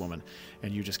talk to this woman,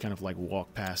 and you just kind of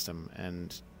walk past them,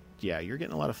 and yeah, you're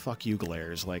getting a lot of fuck you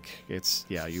glares.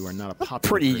 You are not a popular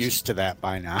pretty person. Used to that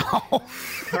by now.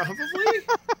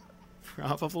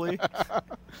 Probably. All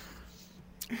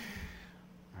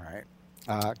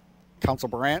right. Council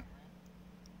Barant,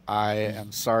 I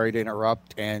am sorry to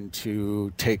interrupt and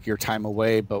to take your time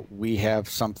away, but we have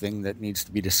something that needs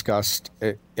to be discussed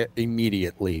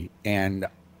immediately, and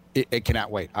it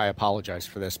cannot wait. I apologize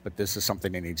for this, but this is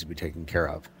something that needs to be taken care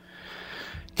of.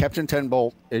 Captain 10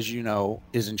 Bolt, as you know,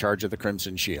 is in charge of the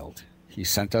Crimson Shield. He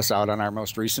sent us out on our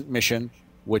most recent mission,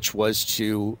 which was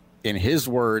to, in his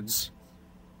words,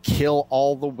 kill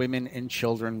all the women and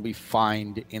children we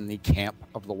find in the camp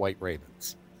of the White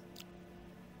Ravens.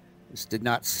 This did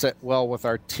not sit well with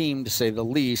our team, to say the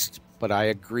least, but I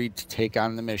agreed to take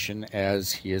on the mission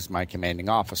as he is my commanding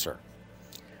officer.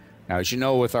 Now, as you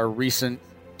know, with our recent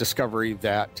discovery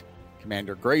that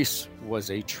Commander Grace was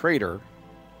a traitor,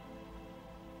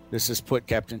 this has put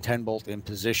Captain Tenbolt in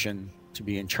position to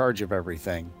be in charge of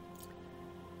everything.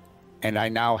 And I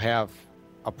now have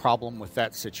a problem with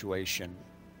that situation.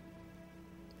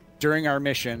 During our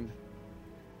mission,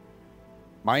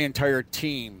 my entire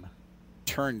team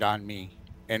turned on me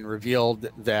and revealed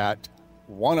that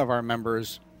one of our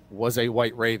members was a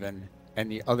White Raven and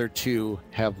the other two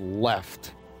have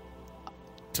left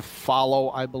to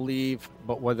follow, I believe,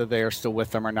 but whether they are still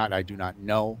with them or not, I do not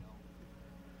know.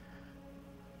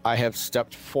 I have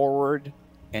stepped forward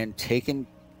and taken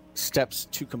steps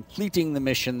to completing the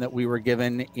mission that we were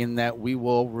given, in that we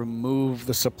will remove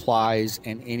the supplies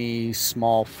and any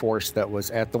small force that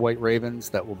was at the White Ravens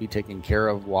that will be taken care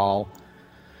of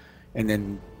and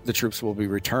then the troops will be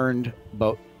returned.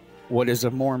 But what is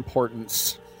of more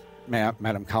importance,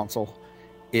 Madam Counsel,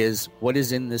 is what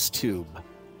is in this tube.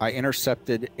 I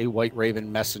intercepted a White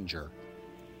Raven messenger.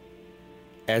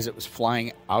 As it was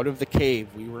flying out of the cave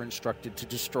we were instructed to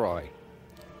destroy.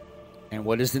 And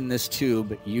what is in this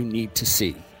tube you need to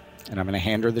see. And I'm going to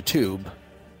hand her the tube.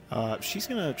 She's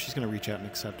gonna reach out and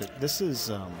accept it. This is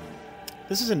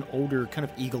an older, kind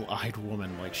of eagle-eyed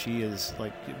woman. Like, she is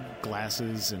like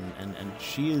glasses and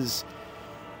she is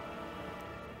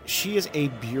a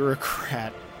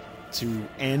bureaucrat to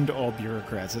end all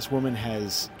bureaucrats. This woman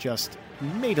has just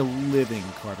made a living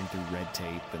carving through red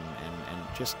tape and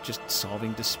just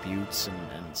solving disputes,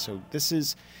 and so this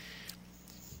is...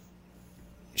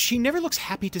 She never looks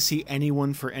happy to see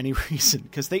anyone for any reason,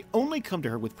 because they only come to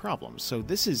her with problems. So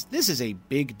this is a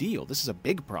big deal. This is a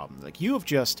big problem. Like, you have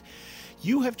just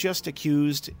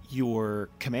accused your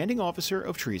commanding officer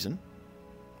of treason.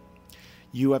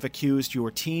 You have accused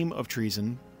your team of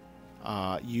treason.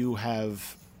 You're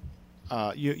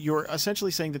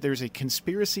essentially saying that there's a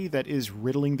conspiracy that is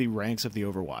riddling the ranks of the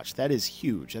Overwatch. That is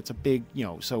huge. That's a big,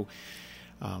 so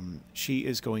she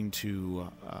is going to...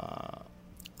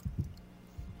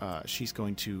 she's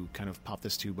going to kind of pop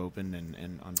this tube open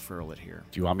and unfurl it here.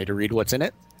 Do you want me to read what's in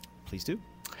it? Please do.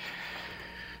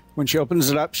 When she opens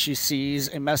it up, she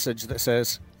sees a message that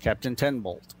says, Captain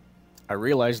Tenbolt, I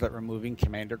realize that removing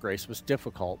Commander Grace was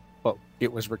difficult, but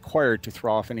it was required to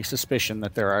throw off any suspicion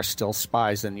that there are still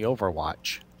spies in the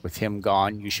Overwatch. With him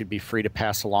gone, you should be free to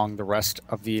pass along the rest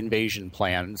of the invasion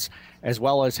plans, as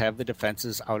well as have the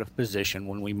defenses out of position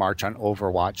when we march on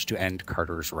Overwatch to end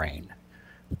Carter's reign.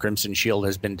 The Crimson Shield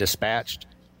has been dispatched.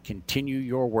 Continue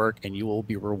your work, and you will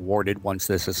be rewarded once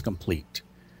this is complete.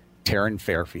 Taryn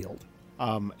Fairfield.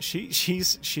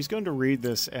 She's going to read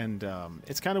this, and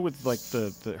it's kind of with like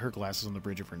her glasses on the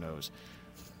bridge of her nose,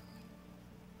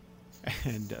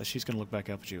 and she's going to look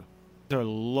back up at you. There are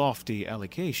lofty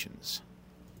allegations.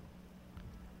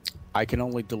 I can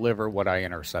only deliver what I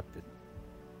intercepted,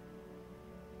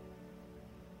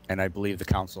 and I believe the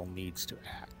Council needs to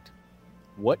act.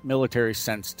 What military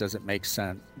sense does it make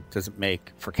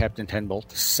for Captain Tenbolt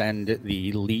to send the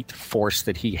elite force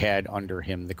that he had under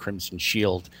him, the Crimson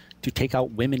Shield, to take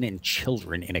out women and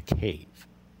children in a cave?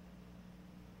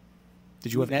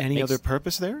 Did you have any other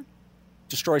purpose there?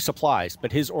 Destroy supplies,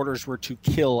 but his orders were to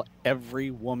kill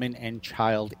every woman and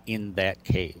child in that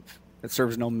cave. That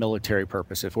serves no military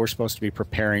purpose. If we're supposed to be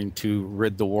preparing to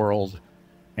rid the world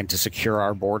and to secure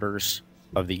our borders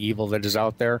of the evil that is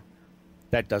out there,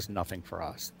 that does nothing for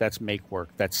us. That's make work.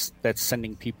 That's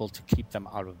sending people to keep them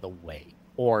out of the way,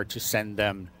 or to send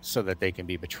them so that they can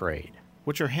be betrayed.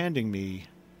 What you're handing me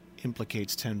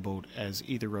implicates Tenbolt as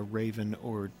either a Raven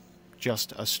or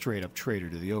just a straight-up traitor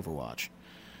to the Overwatch.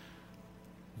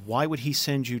 Why would he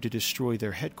send you to destroy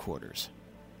their headquarters?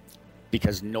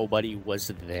 Because nobody was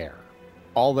there.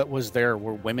 All that was there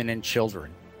were women and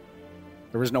children.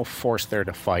 There was no force there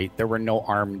to fight. There were no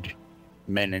armed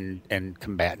men and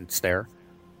combatants there.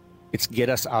 It's get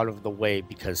us out of the way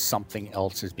because something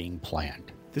else is being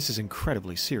planned. This is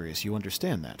incredibly serious. You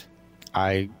understand that?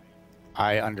 I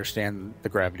understand the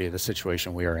gravity of the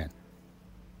situation we are in.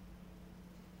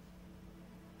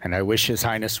 And I wish His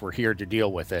Highness were here to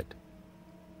deal with it.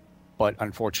 But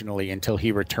unfortunately, until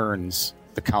he returns,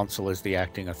 the Council is the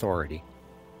acting authority.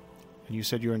 And you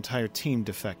said your entire team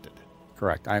defected.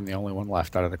 Correct. I'm the only one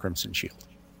left out of the Crimson Shield.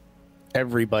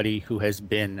 Everybody who has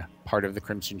been part of the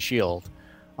Crimson Shield,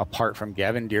 apart from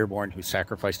Gavin Dearborn, who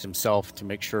sacrificed himself to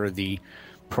make sure the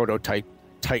prototype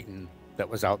Titan that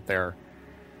was out there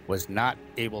was not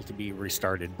able to be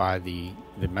restarted by the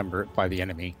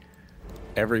enemy.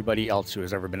 Everybody else who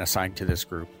has ever been assigned to this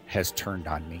group has turned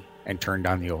on me and turned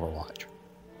on the Overwatch.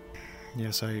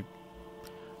 Yes,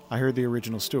 I heard the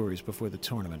original stories before the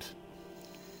tournament.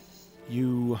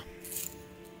 You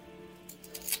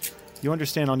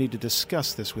understand I'll need to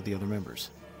discuss this with the other members.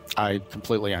 I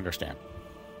completely understand.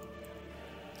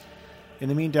 In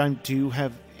the meantime, do you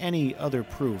have any other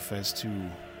proof as to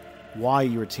why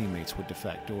your teammates would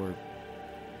defect, or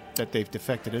that they've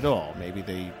defected at all? Maybe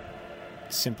they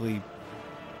simply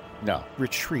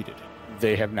retreated.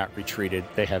 They have not retreated.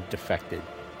 They have defected.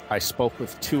 I spoke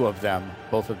with 2 of them.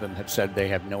 Both of them have said they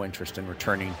have no interest in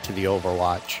returning to the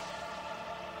Overwatch.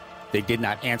 They did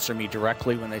not answer me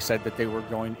directly when they said that they were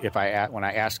going, when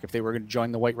I asked if they were going to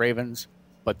join the White Ravens,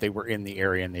 but they were in the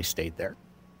area and they stayed there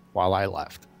while I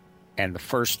left. And the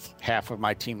first half of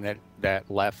my team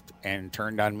that left and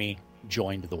turned on me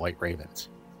joined the White Ravens.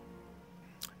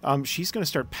 She's going to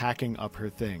start packing up her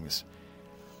things.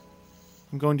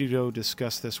 I'm going to go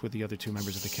discuss this with the other 2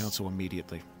 members of the council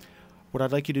immediately. What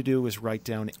I'd like you to do is write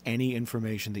down any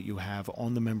information that you have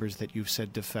on the members that you've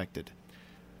said defected.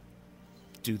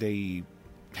 Do they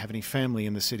have any family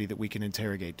in the city that we can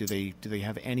interrogate? Do they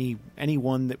have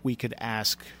anyone that we could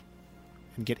ask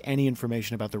and get any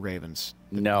information about the Ravens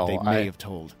that they may have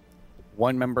told?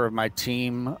 One member of my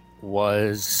team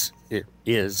is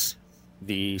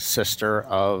the sister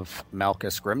of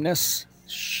Malchus Grimnus.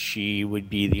 She would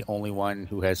be the only one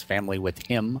who has family with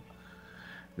him.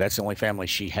 That's the only family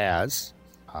she has.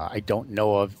 I don't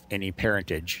know of any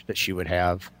parentage that she would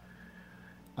have.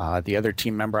 The other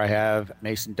team member I have,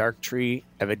 Mason Darktree,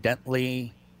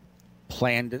 evidently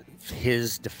planned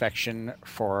his defection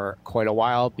for quite a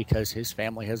while because his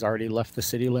family has already left the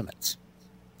city limits.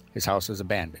 His house is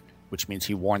abandoned, which means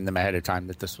he warned them ahead of time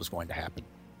that this was going to happen.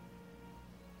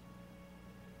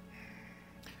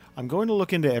 I'm going to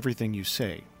look into everything you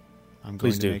say. I'm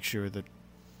going to make sure that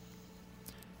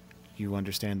you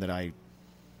understand that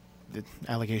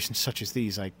allegations such as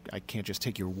these, I can't just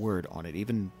take your word on it.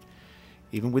 Even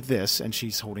with this, and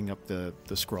she's holding up the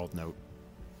scrawled note,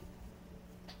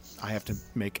 I have to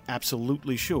make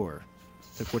absolutely sure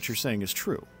that what you're saying is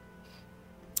true.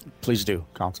 Please do,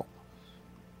 Consul.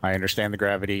 I understand the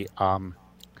gravity.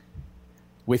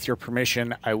 With your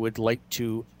permission, I would like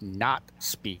to not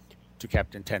speak to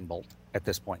Captain Tenbolt at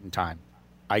this point in time.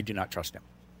 I do not trust him.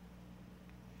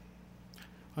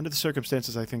 Under the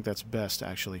circumstances, I think that's best,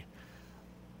 actually.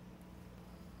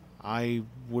 I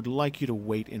would like you to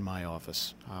wait in my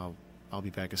office. I'll be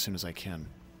back as soon as I can.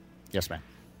 Yes, ma'am.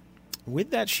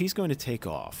 With that, she's going to take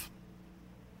off.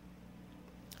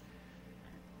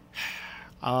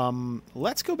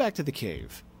 Let's go back to the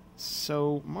cave.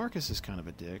 So, Marcus is kind of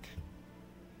a dick.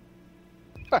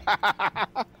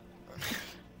 I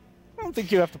don't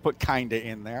think you have to put kinda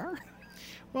in there.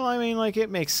 Well, I mean, like, it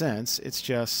makes sense. It's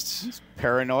just... He's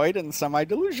paranoid and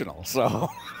semi-delusional, so...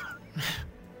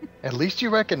 At least you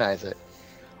recognize it.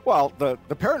 Well, the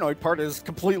paranoid part is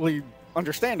completely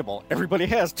understandable. Everybody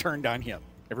has turned on him.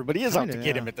 Everybody is out to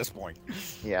get him at this point.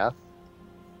 Yeah.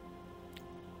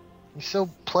 He's so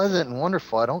pleasant and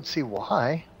wonderful. I don't see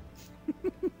why.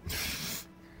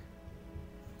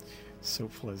 So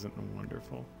pleasant and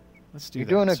wonderful. Let's do You're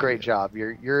that. You're doing a great job.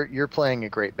 You're playing a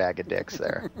great bag of dicks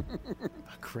there.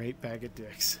 A great bag of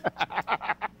dicks.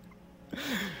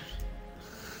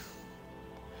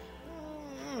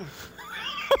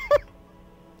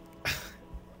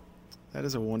 That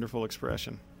is a wonderful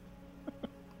expression.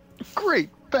 Great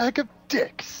bag of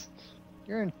dicks.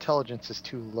 Your intelligence is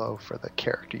too low for the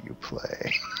character you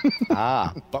play.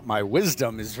 But my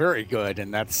wisdom is very good,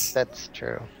 and that's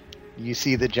true. You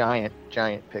see the giant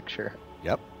picture.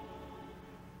 Yep.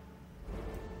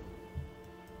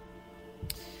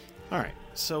 All right,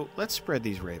 so let's spread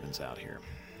these ravens out here.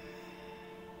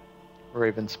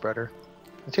 Raven spreader.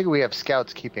 I take it we have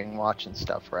scouts keeping watch and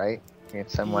stuff, right? We can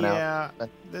send one out. Yeah,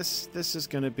 this is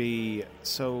going to be...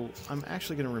 So I'm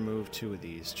actually going to remove 2 of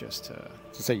these just to...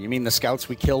 So you mean the scouts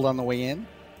we killed on the way in?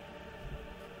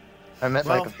 I meant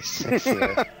like 6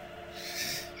 here.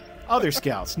 Other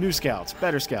scouts, new scouts,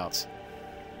 better scouts.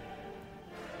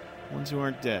 Ones who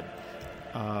aren't dead.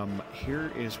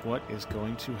 Here is what is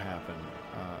going to happen.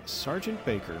 Sergeant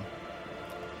Baker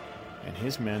and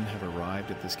his men have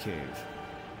arrived at this cave.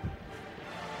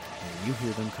 And you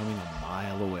hear them coming a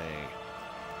mile away.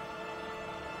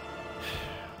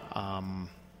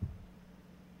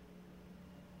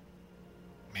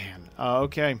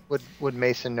 Okay. Would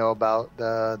Mason know about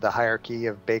the hierarchy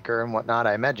of Baker and whatnot?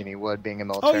 I imagine he would, being a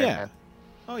military man.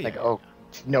 Oh yeah.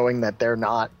 Knowing that they're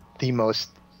not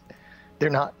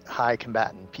high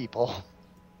combatant people.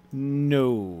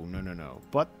 No.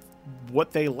 But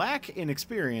what they lack in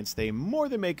experience, they more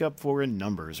than make up for in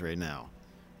numbers right now.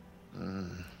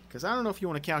 Because I don't know if you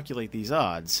want to calculate these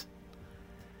odds.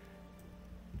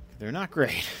 They're not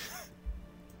great.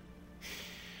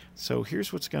 So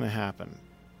here's what's going to happen.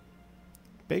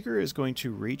 Baker is going to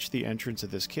reach the entrance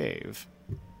of this cave.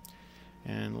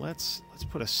 And let's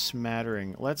put a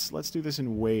smattering. Let's do this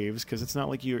in waves, because it's not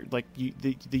like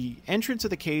the entrance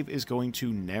of the cave is going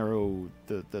to narrow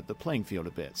the playing field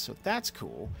a bit. So that's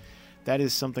cool. That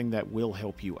is something that will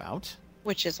help you out.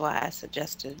 Which is why I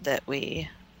suggested that we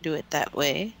do it that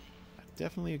way.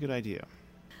 Definitely a good idea.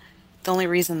 The only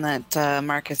reason that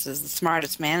Marcus is the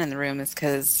smartest man in the room is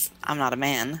because I'm not a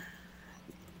man.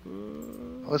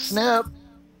 Oh, snap.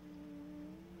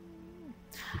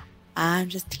 I'm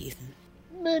just teasing.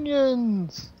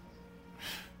 Minions!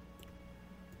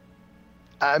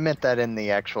 I meant that in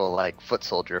the actual, foot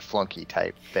soldier flunky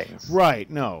type things. Right,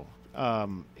 no.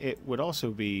 It would also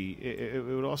be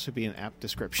an apt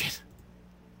description.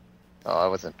 Oh, I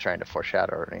wasn't trying to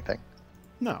foreshadow or anything.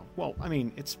 No, well, I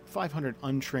mean, it's 500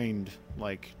 untrained,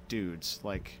 dudes,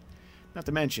 not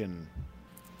to mention...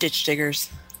 Ditch diggers.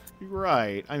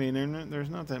 Right, I mean, there's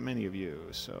not that many of you,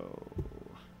 so...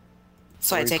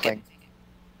 So I take it...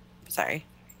 Sorry.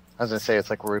 I was going to say, it's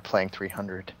like we're replaying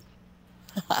 300.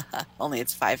 Only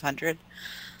it's 500.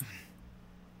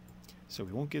 So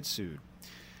we won't get sued.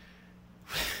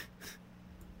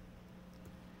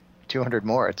 200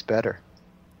 more, it's better.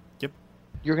 Yep.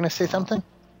 You were going to say something?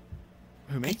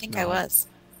 Who, me? I think I was.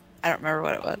 I don't remember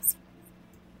what it was.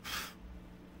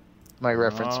 My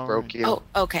reference broke you. Oh,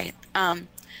 okay.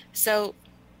 So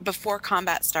before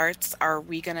combat starts, are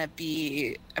we going to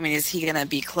be... I mean, is he going to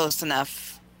be close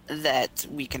enough that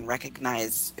we can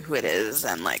recognize who it is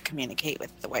and, communicate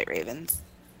with the White Ravens?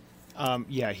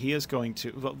 Yeah, he is going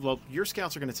to... Well, your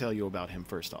scouts are going to tell you about him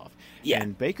first off. Yeah.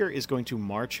 And Baker is going to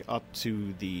march up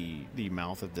to the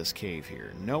mouth of this cave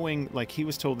here, knowing, he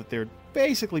was told that there'd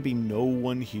basically be no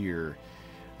one here.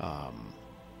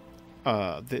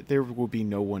 That there will be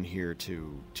no one here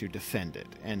to defend it.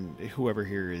 And whoever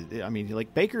here is... I mean,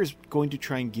 Baker is going to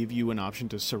try and give you an option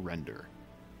to surrender.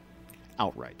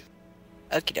 Outright.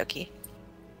 Okie dokie.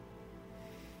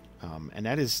 And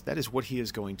that is what he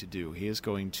is going to do. He is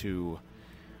going to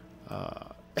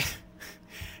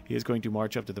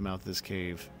march up to the mouth of this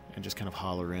cave and just kind of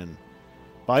holler in,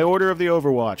 by order of the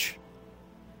Overwatch,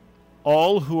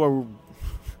 all who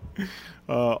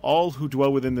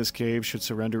dwell within this cave should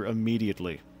surrender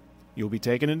immediately. You'll be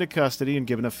taken into custody and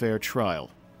given a fair trial.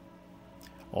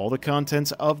 All the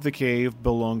contents of the cave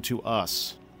belong to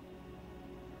us.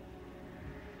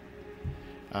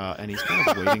 And he's kind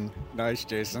of waiting. Nice,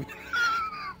 Jason.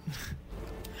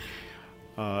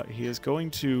 He is going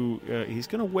to. He's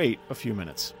going to wait a few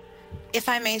minutes. If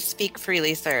I may speak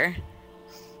freely, sir.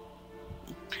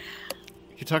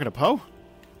 You're talking to Poe?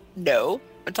 No,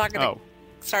 I'm talking to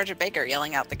Sergeant Baker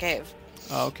yelling out the cave.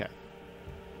 Oh, okay.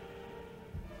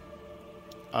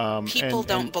 People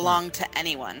don't belong to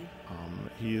anyone.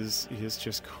 He is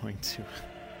just going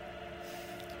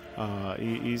to.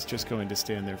 He's just going to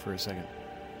stand there for a second.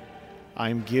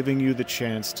 I'm giving you the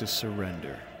chance to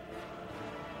surrender.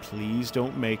 Please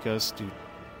don't make us do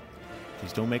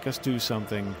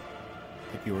something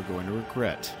that you are going to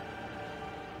regret.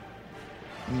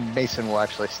 Mason will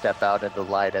actually step out into the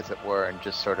light, as it were, and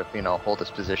just sort of, hold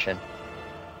his position.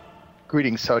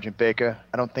 Greetings, Sergeant Baker.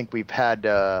 I don't think we've had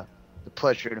the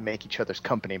pleasure to make each other's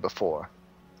company before.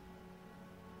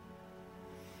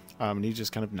 And he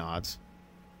just kind of nods.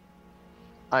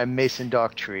 I'm Mason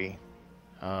Darktree.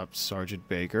 Sergeant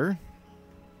Baker.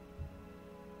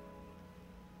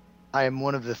 I am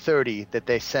one of the 30 that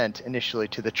they sent initially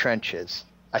to the trenches.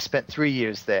 I spent 3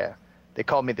 years there. They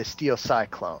called me the Steel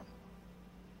Cyclone.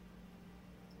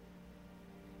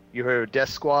 You heard of Death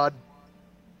Squad?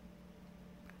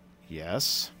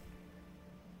 Yes.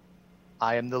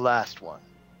 I am the last one.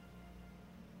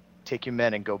 Take your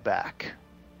men and go back.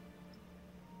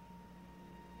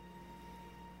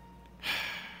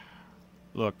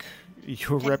 Look,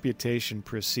 your reputation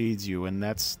precedes you, and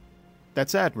that's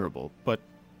admirable, but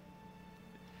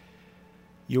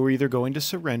you're either going to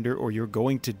surrender or you're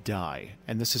going to die,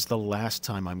 and this is the last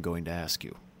time I'm going to ask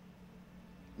you.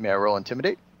 May I roll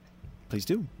Intimidate? Please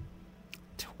do.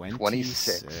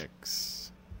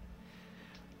 26.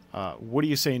 What are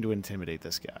you saying to intimidate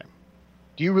this guy?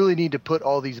 Do you really need to put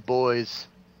all these boys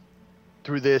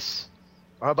through this?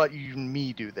 Or how about you and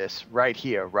me do this right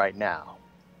here, right now?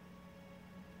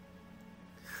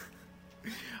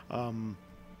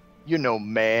 You know,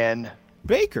 man.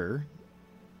 Baker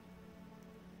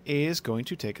is going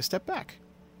to take a step back.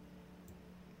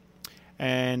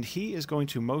 And he is going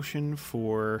to motion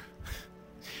for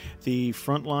the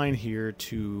front line here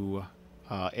to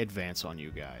advance on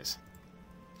you guys.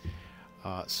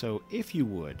 So if you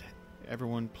would,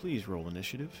 everyone, please roll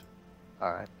initiative.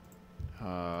 All right.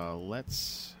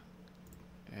 Let's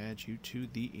add you to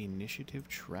the initiative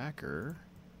tracker.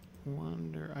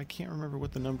 I can't remember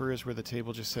what the number is where the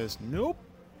table just says nope.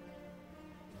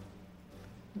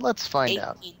 Let's find 18.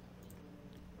 out.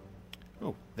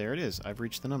 Oh, there it is. I've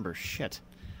reached the number. Shit.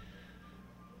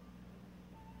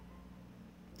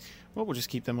 Well, we'll just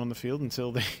keep them on the field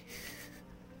until they...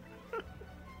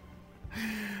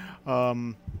 All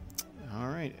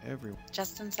right, everyone.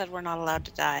 Justin said we're not allowed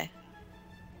to die.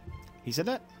 He said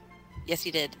that? Yes,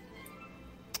 he did.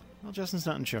 Well, Justin's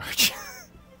not in charge.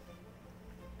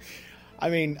 I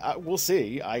mean, we'll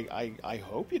see. I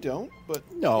hope you don't, but...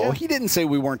 No, yeah. he didn't say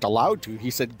we weren't allowed to.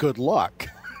 He said good luck.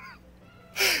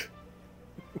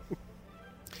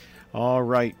 All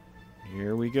right.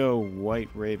 Here we go. White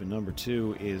Raven number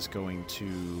 2 is going to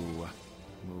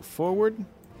move forward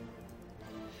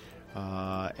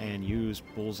and use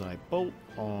Bullseye Bolt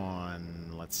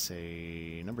on, let's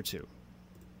say, number 2.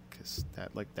 Because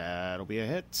that'll be a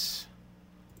hit.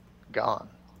 Gone.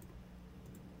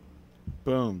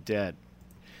 Boom, dead.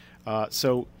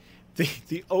 So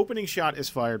the opening shot is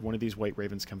fired. One of these White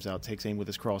Ravens comes out, takes aim with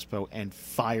his crossbow, and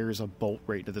fires a bolt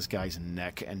right into this guy's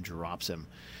neck and drops him.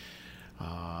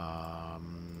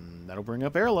 That'll bring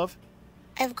up Airlove.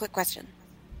 I have a quick question.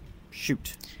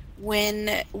 Shoot.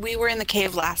 When we were in the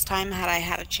cave last time, had I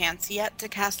had a chance yet to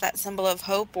cast that symbol of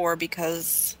hope, or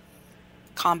because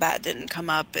combat didn't come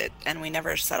up and we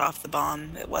never set off the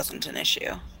bomb, it wasn't an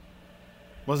issue?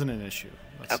 Wasn't an issue.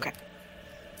 Okay.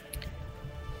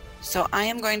 So I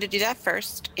am going to do that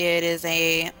first. It is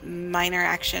a minor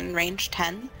action, range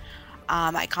 10.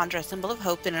 I conjure a symbol of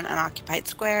hope in an unoccupied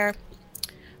square.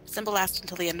 Symbol lasts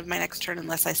until the end of my next turn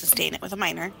unless I sustain it with a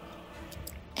minor.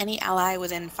 Any ally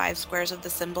within 5 squares of the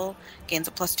symbol gains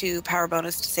a +2 power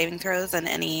bonus to saving throws, and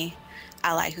any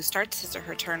ally who starts his or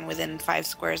her turn within 5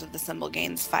 squares of the symbol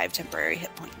gains 5 temporary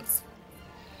hit points.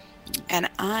 And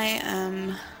I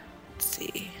am... Let's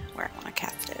see where I want to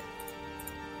cast it.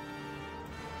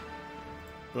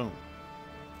 Boom.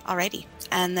 Alrighty.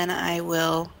 And then I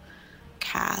will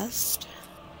cast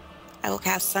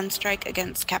Sunstrike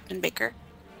against Captain Baker.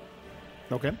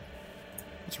 Okay.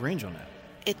 What's the range on that?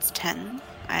 It's 10.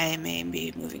 I may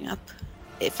be moving up.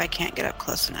 If I can't get up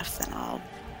close enough, then I'll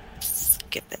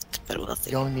skip it, but we'll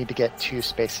see. You only need to get 2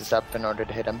 spaces up in order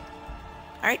to hit him.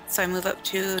 Alright, so I move up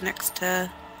to next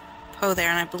to Poe there,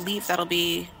 and I believe that'll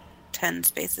be 10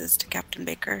 spaces to Captain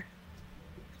Baker.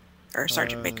 Or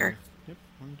Sergeant Baker. Yep.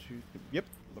 1, 2, 3. Yep.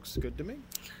 Looks good to me.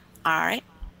 Alright.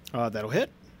 That'll hit.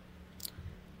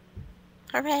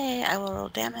 Hooray, I will roll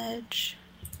damage.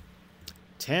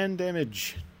 10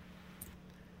 damage.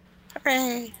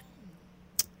 Hooray.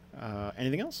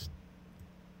 Anything else?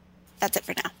 That's it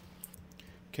for now.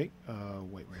 Okay.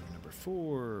 White Raven number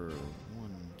 4.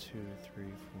 1, 2, 3,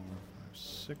 4, 5,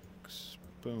 6.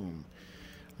 Boom.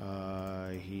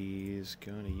 He's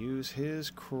going to use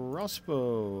his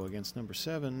crossbow against number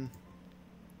 7.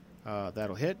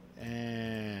 That'll hit,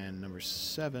 and number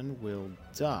 7 will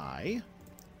die.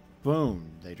 Boom.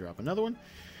 They drop another one.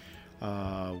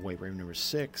 White Raven number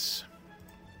 6.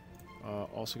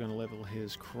 Also going to level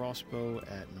his crossbow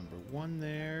at number 1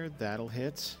 there. That'll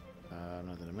hit.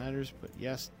 Not that it matters, but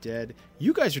yes, dead.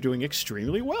 You guys are doing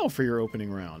extremely well for your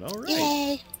opening round. All right.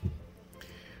 Yay!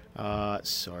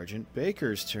 Sergeant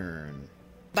Baker's turn.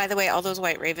 By the way, all those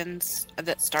White Ravens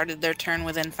that started their turn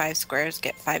within 5 squares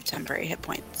get 5 temporary hit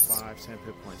points. 5 temp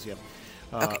hit points, yep.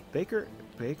 Okay.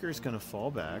 Baker's going to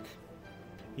fall back.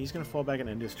 He's going to fall back and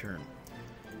end his turn.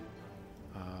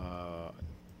 Now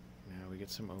we get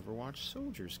some Overwatch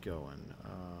soldiers going.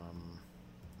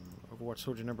 Overwatch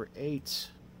soldier number 8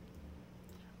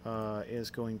 is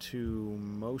going to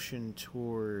motion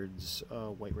towards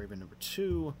White Raven number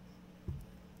 2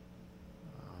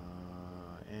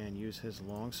 and use his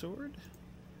longsword.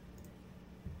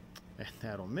 And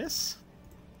that'll miss.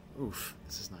 Oof,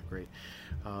 this is not great.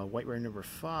 White Raven number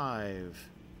 5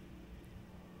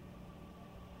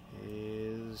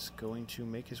 is going to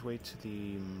make his way to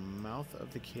the mouth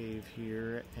of the cave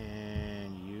here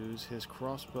and use his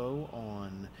crossbow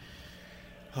on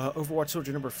Overwatch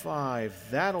Soldier number 5.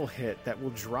 That'll hit. That will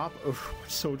drop Overwatch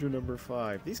Soldier number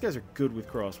 5. These guys are good with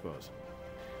crossbows.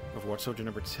 Overwatch Soldier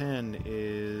number 10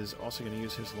 is also going to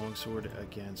use his longsword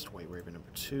against White Raven number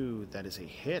 2. That is a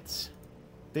hit.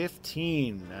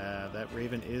 15. That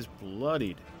Raven is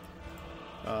bloodied.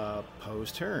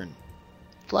 Poe's turn.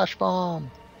 Flash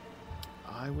bomb.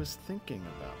 I was thinking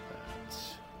about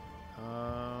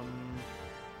that.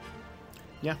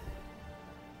 Yeah,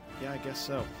 I guess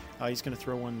so. He's going to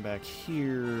throw one back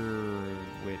here,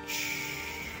 which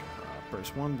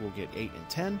first one will get 8 and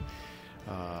 10.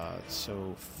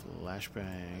 So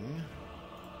flashbang.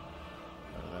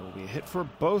 That will be a hit for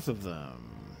both of them.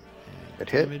 And Good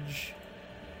hit. damage.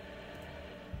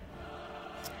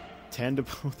 10 to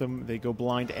both of them. They go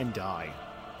blind and die.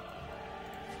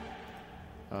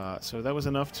 So that was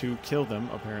enough to kill them.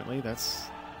 Apparently,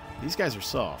 these guys are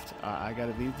soft.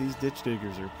 These ditch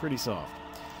diggers are pretty soft.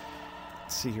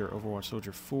 Let's see here. Overwatch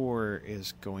Soldier 4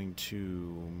 is going to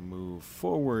move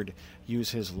forward, use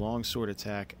his longsword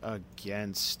attack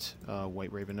against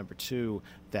White Raven number 2.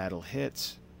 That'll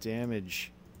hit.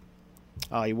 Damage.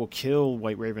 He will kill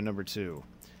White Raven number 2.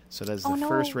 So that's the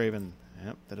first Raven.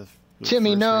 Yep, that is.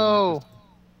 Timmy, no!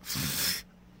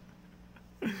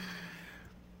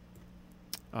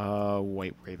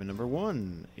 White Raven number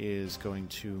 1 is going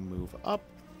to move up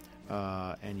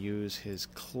and use his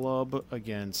club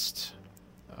against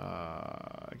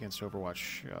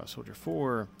Overwatch Soldier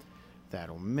 4.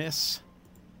 That'll miss.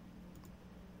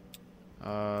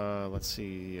 Let's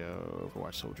see.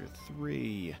 Overwatch Soldier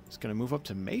 3 is going to move up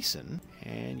to Mason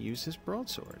and use his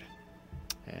broadsword.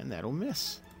 And that'll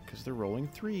miss because they're rolling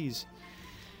 3s.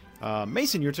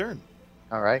 Mason, your turn.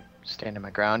 All right, standing my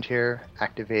ground here,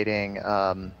 activating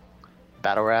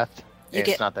Battle Wrath.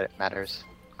 It's not that it matters.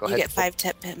 Go ahead. You get 5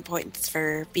 hit points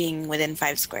for being within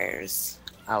 5 squares.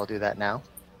 I will do that now.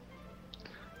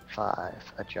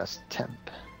 5, adjust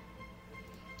temp.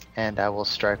 And I will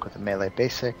strike with a melee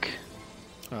basic.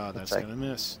 That's going to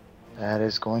miss. That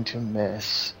is going to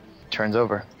miss. Turn's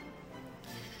over.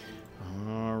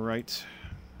 All right.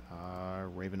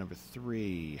 Raven number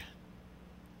 3.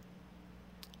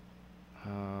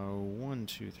 1,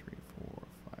 2, 3, 4,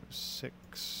 5,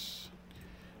 6.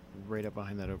 Right up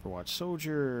behind that Overwatch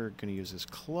Soldier. Gonna use his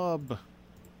club.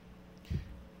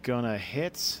 Gonna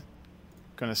hit.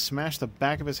 Gonna smash the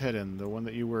back of his head in, the one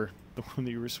that you were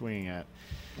swinging at.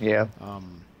 Yeah.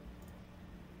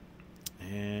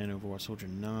 And Overwatch Soldier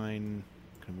 9.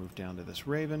 Gonna move down to this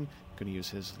Raven. Gonna use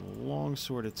his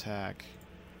longsword attack.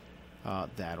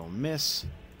 That'll miss.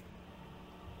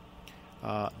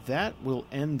 That will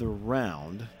end the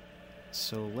round.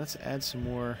 So let's add some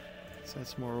more. Let's add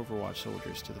some more Overwatch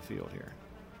soldiers to the field here.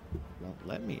 Won't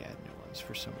let me add new ones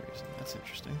for some reason. That's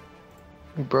interesting.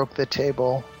 We broke the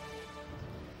table.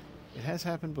 It has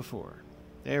happened before.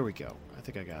 There we go. I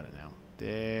think I got it now.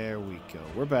 There we go.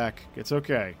 We're back. It's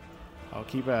okay. I'll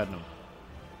keep adding them.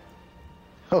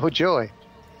 Oh, joy.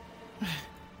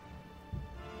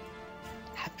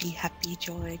 Happy, happy,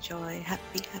 joy, joy.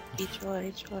 Happy, happy,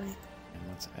 joy, joy. And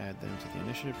let's add them to the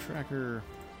initiative tracker.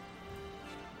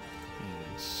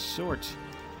 And sort.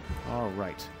 All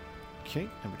right. Okay,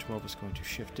 number 12 is going to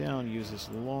shift down, use this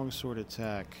longsword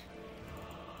attack.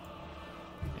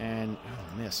 And,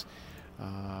 miss.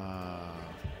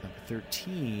 Number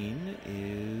 13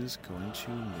 is going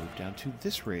to move down to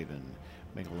this Raven.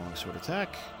 Make a longsword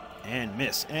attack. And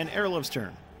miss. And Erlov's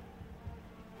turn.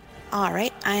 All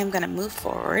right, I am going to move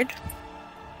forward.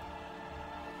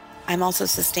 I'm also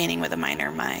sustaining with a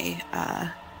minor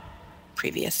my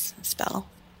previous spell,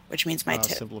 which means my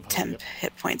temp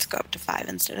hit points go up to 5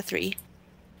 instead of 3.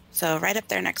 So right up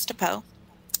there next to Poe.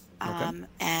 Okay.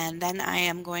 And then I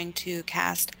am going to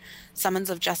cast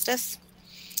Summons of Justice.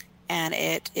 And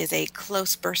it is a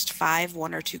close burst 5,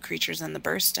 1 or 2 creatures in the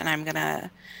burst. And I'm going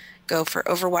to go for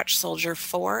Overwatch Soldier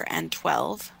 4 and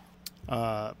 12.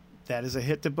 That is a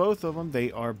hit to both of them.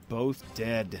 They are both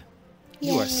dead.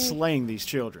 Yay. You are slaying these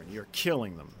children. You're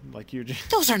killing them. Like you're just...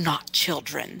 Those are not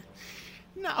children.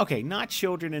 No, okay, not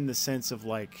children in the sense of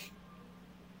like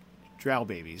drow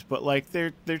babies, but like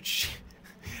they're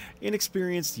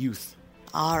inexperienced youth.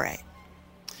 All right.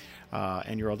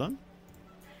 And you're all done?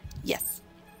 Yes.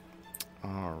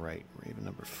 All right. Raven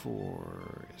number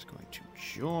 4 is going to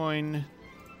join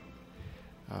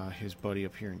his buddy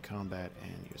up here in combat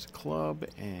and use a club,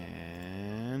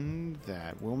 and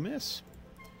that will miss.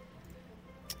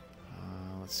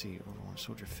 Let's see. Overwatch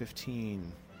Soldier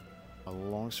 15. A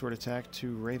longsword attack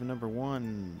to Raven number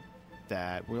 1.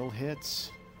 That will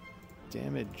hit.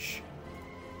 Damage.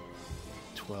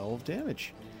 12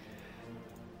 damage.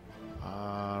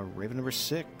 Raven number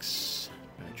 6.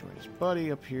 Gonna join his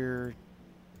buddy up here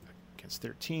against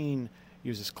 13.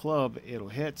 Use his club. It'll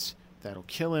hit. That'll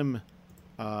kill him.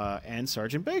 And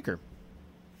Sergeant Baker.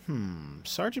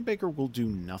 Sergeant Baker will do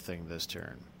nothing this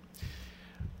turn.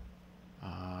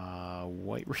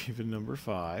 White Raven number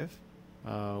 5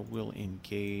 will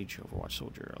engage Overwatch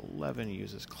Soldier 11. He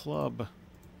uses club.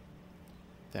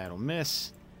 That'll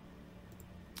miss.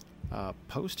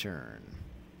 Poe's turn.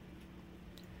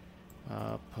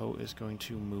 Poe is going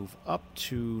to move up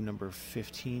to number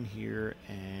 15 here,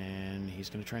 and he's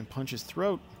going to try and punch his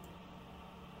throat.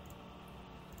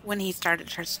 When he started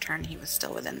his turn, he was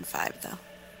still within 5, though.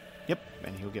 Yep,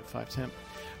 and he'll get 5 temp.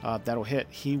 That'll hit.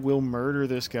 He will murder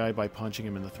this guy by punching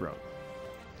him in the throat.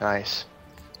 Nice.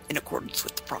 In accordance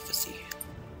with the prophecy.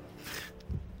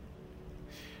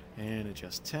 And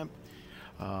adjust temp.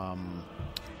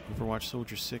 Overwatch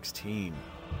Soldier 16.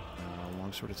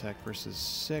 Longsword attack versus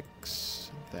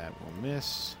 6. That will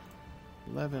miss.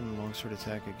 11. Longsword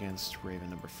attack against Raven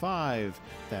number 5.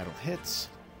 That'll hit.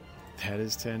 That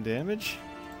is 10 damage.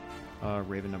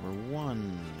 Raven number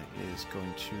 1 is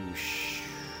going to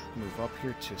move up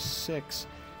here to 6.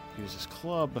 Use his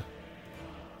club.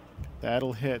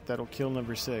 That'll hit. That'll kill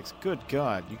number 6. Good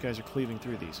God, you guys are cleaving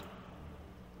through these.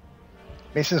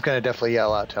 Mason's going to definitely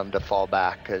yell out to him to fall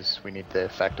back because we need the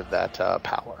effect of that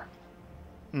power.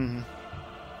 Mm-hmm.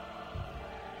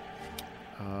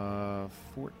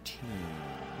 14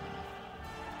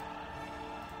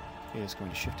 is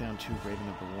going to shift down to Raven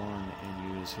number 1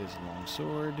 and use his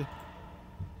longsword.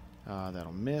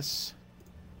 That'll miss.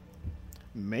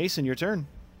 Mason, your turn.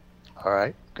 All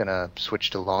right, gonna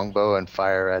switch to longbow and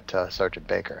fire at Sergeant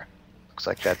Baker. Looks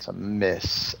like that's a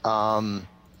miss. Yeah,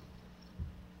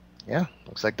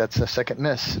 looks like that's a second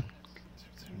miss.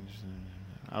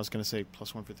 I was gonna say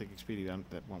 +1 for thick expedient.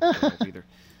 That won't help either.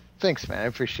 Thanks, man. I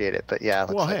appreciate it, but yeah.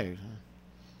 Well, hey.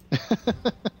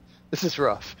 This is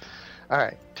rough. All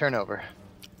right, turn over.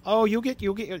 Oh, you'll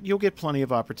get plenty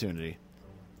of opportunity.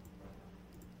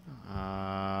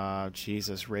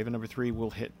 Jesus, Raven number 3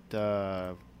 will hit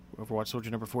Overwatch Soldier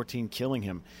number 14, killing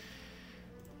him.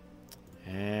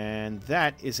 And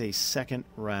that is a second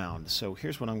round. So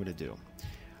here's what I'm going to do.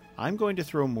 I'm going to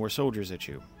throw more soldiers at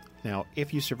you. Now,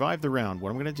 if you survive the round, what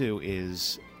I'm going to do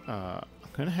is I'm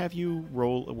going to have you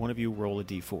one of you roll a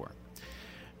d4.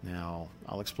 Now,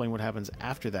 I'll explain what happens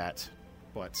after that.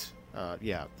 But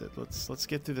yeah, let's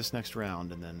get through this next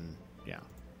round, and then yeah.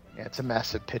 Yeah, it's a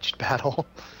massive pitched battle.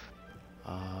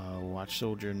 Watch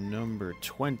Soldier number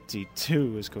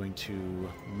 22 is going to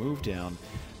move down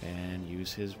and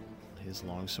use his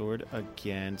longsword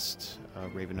against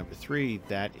Raven number 3.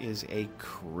 That is a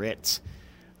crit.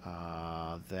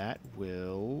 That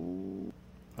will...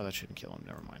 Oh, that shouldn't kill him.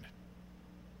 Never mind.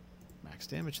 Max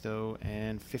damage, though,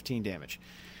 and 15 damage.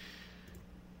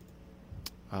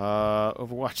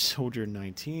 Overwatch Soldier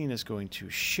 19 is going to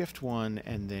shift 1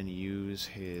 and then use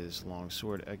his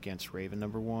longsword against Raven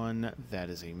number 1. That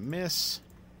is a miss.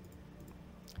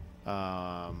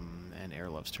 And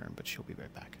Airlove's turn, but she'll be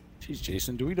right back. Jeez,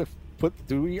 Jason, do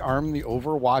we arm the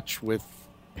Overwatch with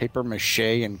paper mache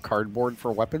and cardboard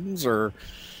for weapons or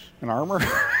an armor?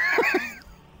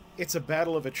 It's a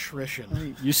battle of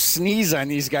attrition. You sneeze on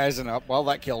these guys and up. Well,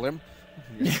 that killed him.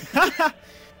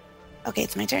 Okay,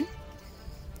 it's my turn.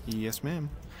 Yes, ma'am.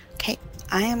 Okay,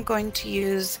 I am going to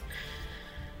use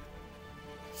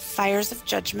Fires of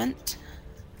Judgment,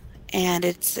 and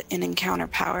it's an encounter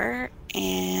power,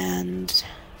 and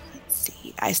let's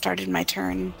see, I started my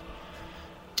turn.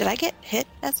 Did I get hit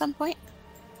at some point?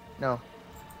 No.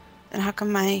 Then how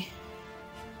come my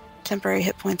temporary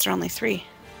hit points are only 3?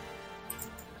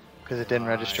 Because it didn't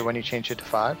register when you changed it to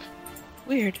 5?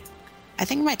 Weird. I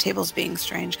think my table's being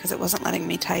strange because it wasn't letting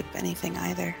me type anything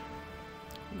either.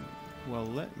 Well,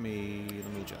 let me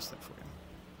adjust that for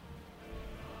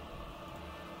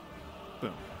you.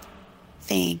 Boom.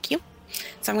 Thank you.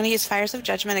 So I'm going to use Fires of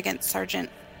Judgment against Sergeant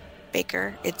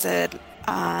Baker. It's a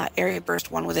area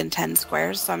burst 1 within 10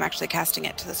 squares, so I'm actually casting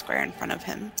it to the square in front of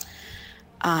him.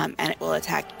 And it will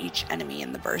attack each enemy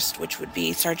in the burst, which would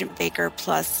be Sergeant Baker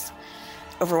plus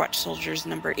Overwatch Soldiers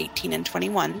number 18 and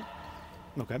 21.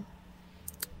 Okay.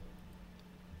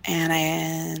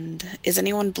 And is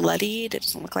anyone bloodied? It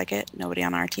doesn't look like it. Nobody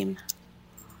on our team?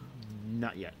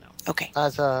 Not yet, no. Okay.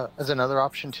 As another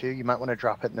option, too, you might want to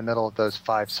drop it in the middle of those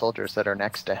 5 soldiers that are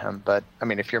next to him. But, I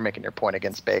mean, if you're making your point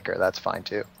against Baker, that's fine,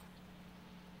 too.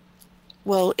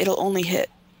 Well, it'll only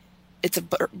hit... It's a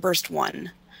burst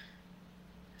 1.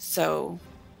 So...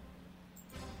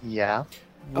 Yeah.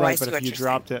 Right, but if you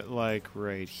dropped it, like,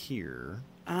 right here...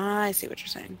 I see what you're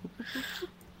saying.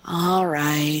 All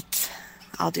right.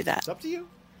 I'll do that. It's up to you.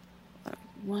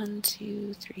 1,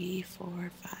 2, 3,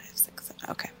 4, 5, 6, 7.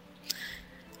 Okay.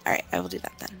 All right, I will do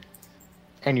that then.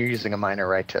 And you're using a minor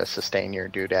right to sustain your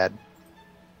doodad.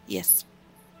 Yes.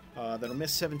 That'll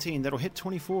miss 17. That'll hit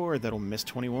 24. That'll miss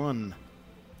 21.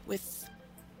 With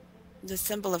the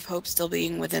symbol of hope still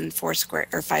being within 5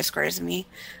 squares of me,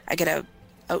 I get a...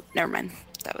 Oh, never mind.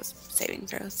 That was saving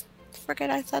throws. Forget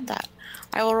I said that.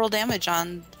 I will roll damage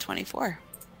on 24.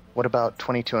 What about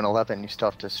 22 and 11? You still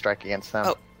have to strike against them.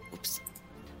 Oh, oops.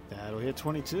 That'll hit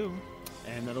 22,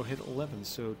 and that'll hit 11.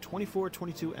 So 24,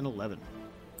 22, and 11.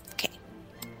 Okay.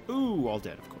 Ooh, all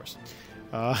dead, of course.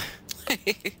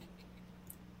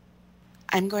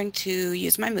 I'm going to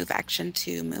use my move action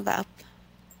to move up.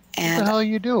 And what the hell are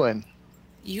you doing?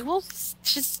 You will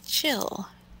just chill.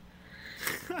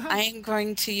 I am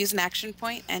going to use an action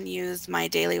point and use my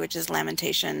daily, which is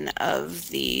Lamentation of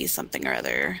the something or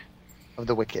other. Of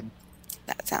the Wicked.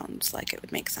 That sounds like it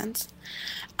would make sense.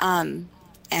 And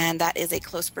that is a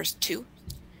close burst 2.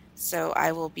 So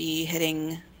I will be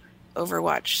hitting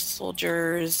Overwatch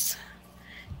soldiers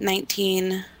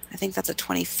 19. I think that's a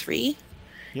 23.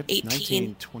 Yep, 18.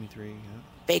 19, 23. Yeah.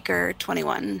 Baker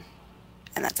 21.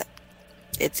 And that's it.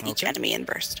 It's each enemy in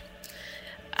burst.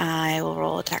 I will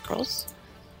roll attack rolls.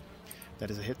 That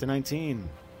is a hit to 19.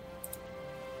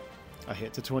 A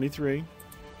hit to 23.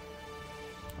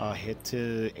 A hit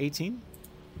to 18.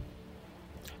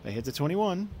 A hit to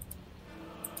 21.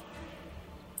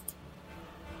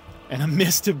 And a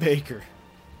miss to Baker.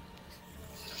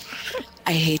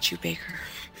 I hate you, Baker.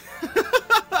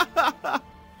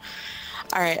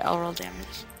 All right, I'll roll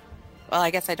damage. Well, I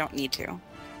guess I don't need to.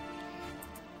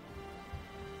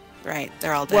 Right,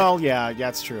 they're all dead. Well, yeah,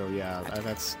 that's true. Yeah, Okay.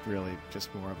 that's really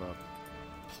just more of a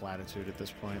platitude at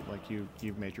this point. Like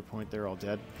you've made your point. They're all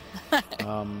dead.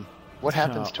 What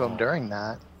happens to him during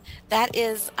that? That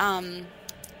is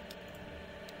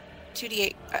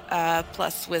 2d8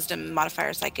 plus wisdom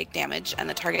modifier psychic damage, and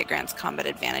the target grants combat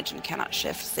advantage and cannot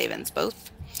shift, save ends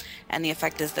both. And the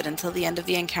effect is that until the end of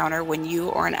the encounter, when you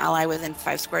or an ally within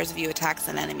 5 squares of you attacks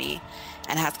an enemy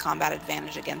and has combat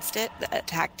advantage against it, the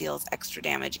attack deals extra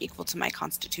damage equal to my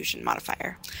Constitution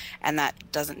modifier. And that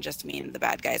doesn't just mean the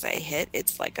bad guys I hit,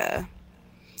 it's like a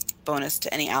bonus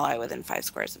to any ally within 5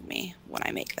 squares of me when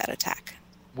I make that attack.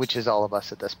 Which is all of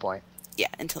us at this point. Yeah,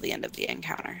 until the end of the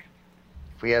encounter.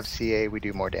 If we have CA, we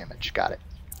do more damage. Got it.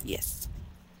 Yes.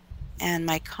 And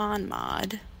my con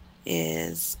mod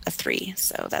is a 3,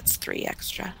 so that's 3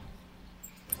 extra.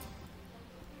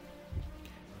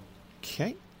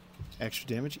 Okay. Extra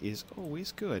damage is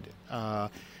always good.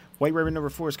 White Raven number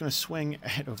 4 is going to swing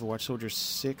at Overwatch Soldier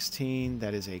 16.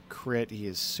 That is a crit. He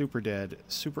is super dead.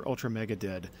 Super ultra mega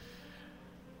dead.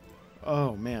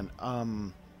 Oh, man.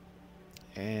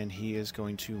 And he is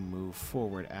going to move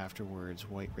forward afterwards.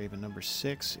 White Raven number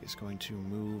 6 is going to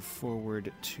move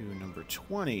forward to number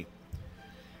 20.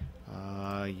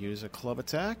 Use a club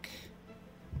attack.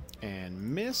 And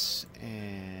miss.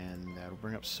 And that'll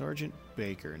bring up Sergeant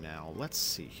Baker now. Let's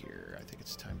see here. I think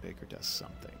it's time Baker does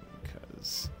something,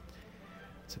 because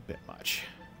it's a bit much.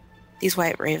 These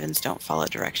white ravens don't follow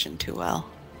direction too well.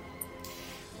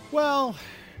 Well,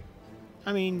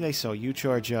 I mean, they saw you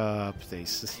charge up. They're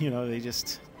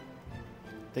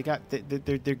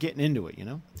getting into it, you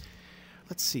know?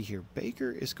 Let's see here.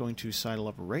 Baker is going to sidle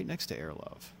up right next to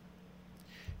Airlove.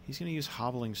 He's going to use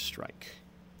Hobbling Strike.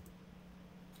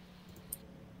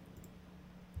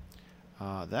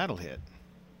 That'll hit.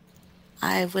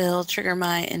 I will trigger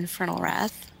my Infernal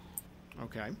Wrath,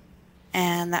 Okay.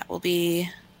 and that will be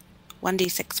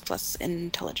 1d6 plus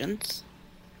intelligence,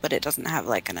 but it doesn't have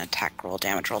like an attack roll,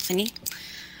 damage roll thingy.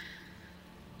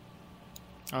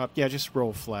 Yeah, just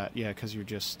roll flat. Yeah, because you're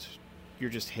just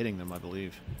hitting them, I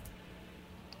believe.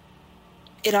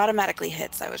 It automatically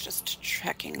hits. I was just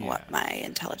checking Yeah. what my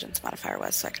intelligence modifier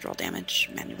was so I could roll damage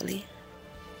manually.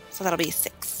 So that'll be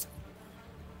 6.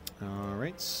 All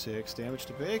right, 6 damage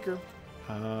to Baker.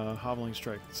 Hobbling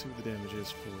Strike. Let's see what the damage is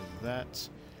for that.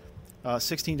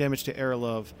 16 damage to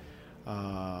Airlove.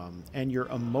 And you're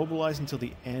immobilized until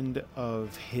the end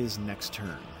of his next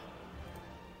turn.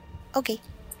 Okay.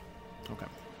 Okay.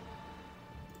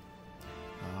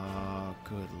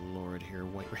 Good lord here.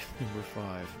 White Raven number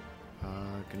 5.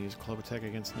 Gonna use a club attack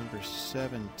against number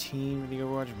 17 with the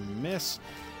Overwatch. Miss.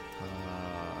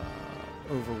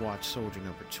 Overwatch Soldier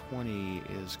number 20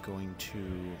 is going to...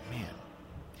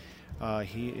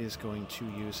 he is going to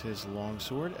use his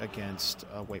longsword against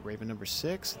White Raven number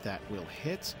 6. That will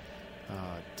hit.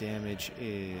 Damage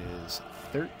is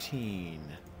 13.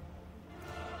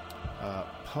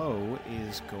 Poe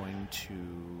is going to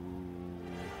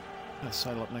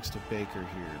sidle up next to Baker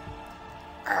here.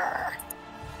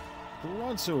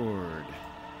 Broadsword.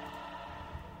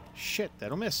 Shit,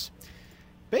 that'll miss.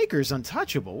 Baker's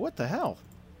untouchable. What the hell?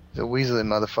 The Weasley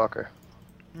motherfucker.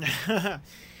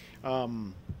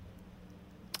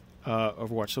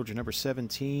 Overwatch Soldier number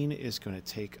 17 is going to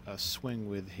take a swing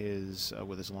with his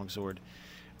longsword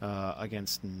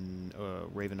against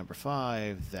Raven number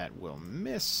 5. That will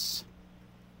miss.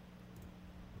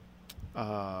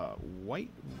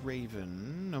 White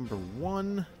Raven number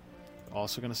 1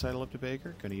 also going to sidle up to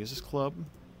Baker. Going to use his club.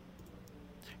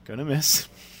 Going to miss.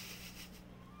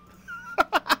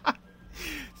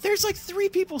 There's like 3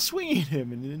 people swinging at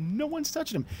him, and no one's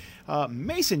touching him.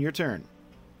 Mason, your turn.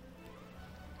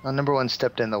 Well, number 1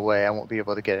 stepped in the way. I won't be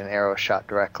able to get an arrow shot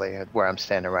directly at where I'm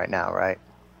standing right now, right?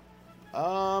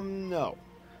 No.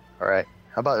 All right.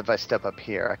 How about if I step up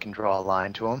here? I can draw a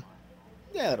line to him.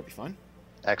 Yeah, that'll be fine.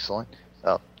 Excellent.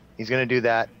 So he's going to do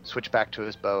that, switch back to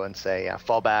his bow and say,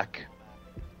 fall back.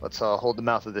 Let's hold the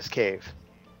mouth of this cave.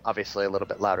 Obviously a little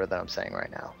bit louder than I'm saying right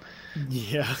now.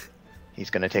 Yeah. He's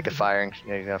going to take he's going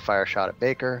to fire a shot at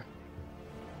Baker.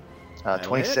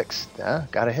 26.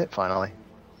 Got a hit finally.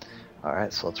 All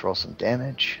right, so let's roll some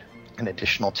damage. An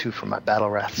additional 2 for my Battle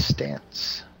Wrath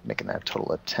stance, making that a total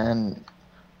of 10.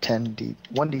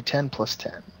 1d10 plus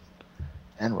 10.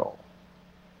 And roll.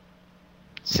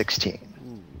 16.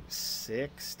 Ooh,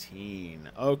 16.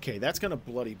 Okay, that's going to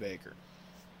bloody Baker.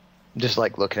 Just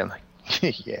like look at him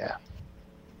like, yeah.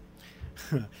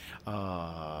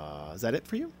 Is that it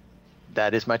for you?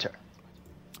 That is my turn.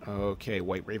 Okay,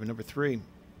 White Raven number 3.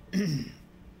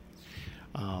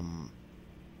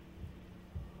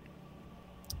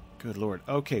 Good Lord.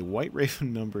 Okay, White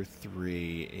Raven number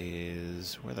 3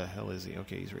 is... Where the hell is he?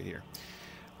 Okay, he's right here.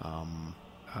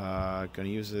 Gonna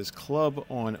use his club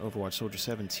on Overwatch Soldier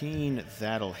 17.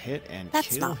 That'll hit and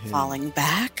That's kill him. not falling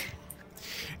back.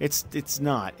 It's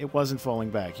not. It wasn't falling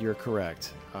back. You're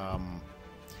correct.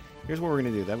 Here's what we're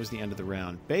going to do. That was the end of the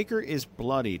round. Baker is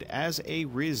bloodied as a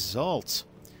result.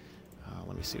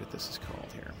 Let me see what this is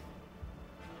called here.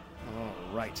 All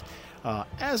right.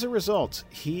 As a result,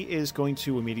 he is going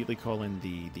to immediately call in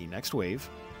the next wave.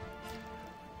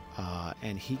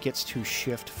 And he gets to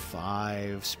shift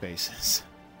 5 spaces.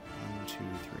 1, 2, 3,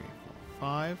 4,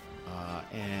 5.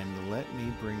 And let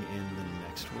me bring in the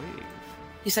next wave.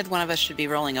 You said one of us should be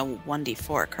rolling a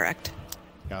 1d4, correct?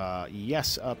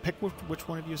 Yes. Pick which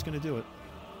one of you is going to do it.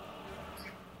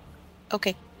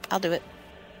 Okay, I'll do it.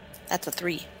 That's a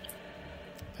 3.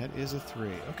 That is a 3.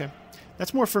 Okay.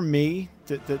 That's more for me.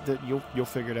 That you'll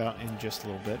figure it out in just a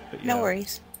little bit. But yeah. No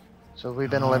worries. So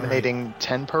we've been eliminating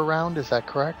 10 per round, is that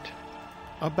correct?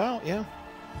 About, yeah.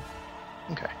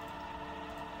 Okay.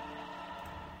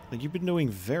 Like, you've been doing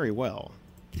very well.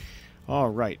 All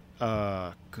right.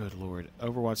 Good Lord.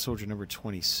 Overwatch Soldier number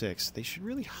 26. They should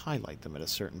really highlight them at a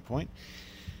certain point.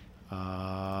 He's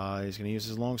going to use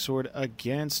his longsword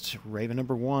against Raven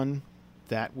number 1.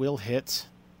 That will hit.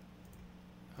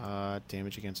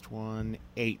 Damage against 1.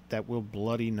 8. That will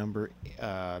bloody number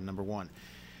 1.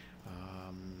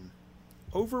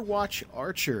 Overwatch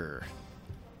Archer.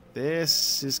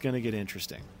 This is going to get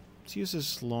interesting. Let's use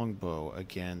this longbow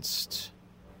against...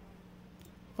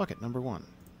 Fuck it, number 1.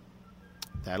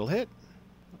 That'll hit.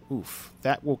 Oof.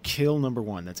 That will kill number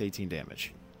 1. That's 18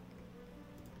 damage.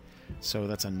 So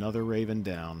that's another Raven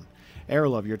down.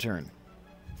 Aerolove, your turn.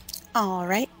 All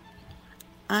right.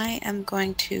 I am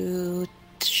going to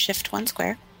shift 1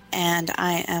 square, and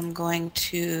I am going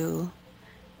to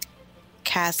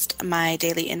cast my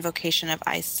daily invocation of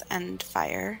ice and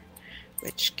fire,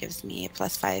 which gives me a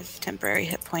 +5 temporary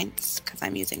hit points because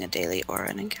I'm using a daily or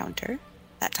an encounter.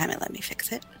 That time it let me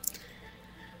fix it.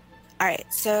 Alright,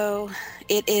 so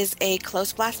it is a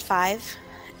close blast 5,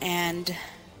 and...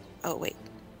 Oh, wait.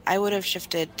 I would have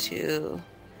shifted to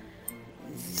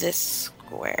this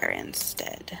square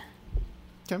instead.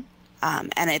 Okay.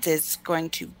 And it is going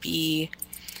to be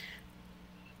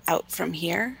out from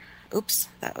here. Oops,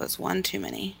 that was 1 too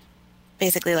many.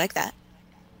 Basically like that.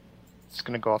 It's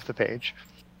going to go off the page.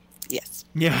 Yes.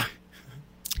 Yeah.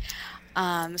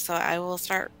 So I will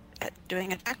start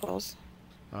doing attack rolls.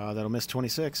 That'll miss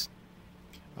 26.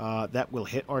 That will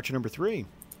hit Archer number 3.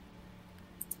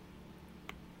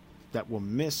 That will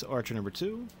miss Archer number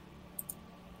 2.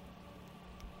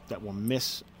 That will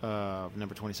miss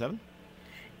number 27.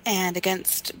 And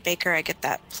against Baker, I get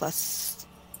that plus...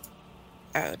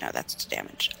 Oh, no, that's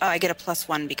damage. Oh, I get a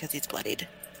 +1 because he's bloodied.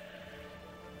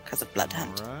 Because of Blood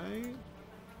Hunt. All right.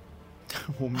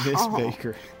 We'll miss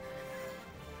Baker.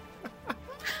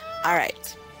 All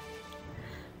right.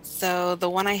 So the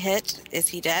one I hit, is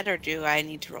he dead, or do I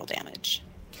need to roll damage?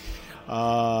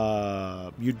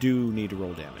 You do need to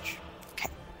roll damage. Okay.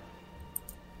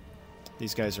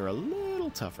 These guys are a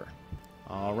little tougher.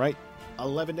 All right.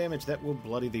 11 damage. That will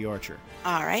bloody the archer.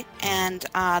 All right. And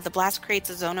the blast creates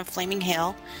a zone of flaming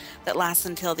hail that lasts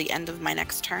until the end of my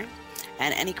next turn.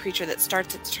 And any creature that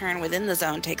starts its turn within the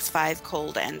zone takes 5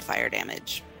 cold and fire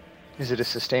damage. Is it a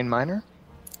sustained minor?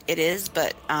 It is,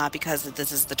 but because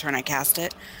this is the turn I cast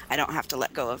it, I don't have to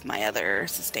let go of my other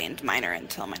sustained minor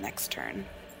until my next turn.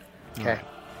 Okay.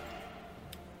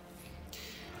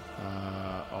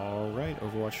 All right.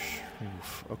 Overwatch.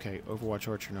 Oof. Okay. Overwatch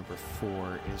Archer number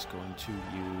 4 is going to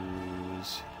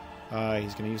use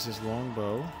He's going to use his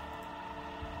longbow.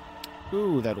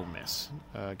 Ooh, that'll miss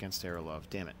against Aerolove.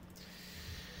 Damn it.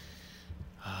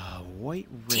 White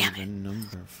Raven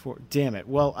number 4. Damn it.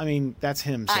 Well, I mean, that's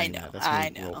him saying that.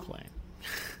 That's me role-playing.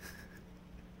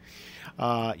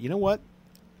 You know what?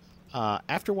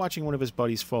 After watching one of his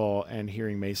buddies fall and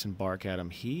hearing Mason bark at him,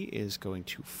 he is going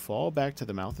to fall back to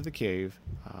the mouth of the cave.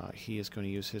 He is going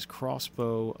to use his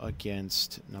crossbow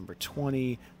against number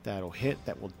 20. That'll hit.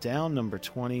 That will down number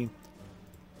 20.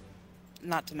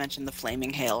 Not to mention the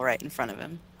flaming hail right in front of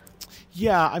him.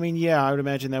 Yeah, I mean, yeah, I would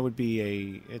imagine that would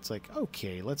be it's like,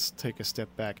 okay, let's take a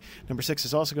step back. Number 6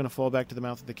 is also going to fall back to the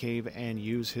mouth of the cave and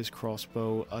use his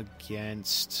crossbow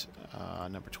against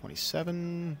number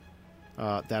 27.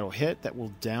 That'll hit. That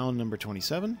will down number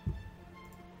 27.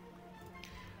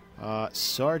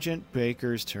 Sergeant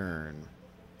Baker's turn.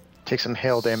 Take some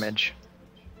hail damage.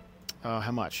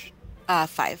 How much?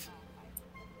 5.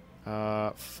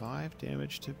 5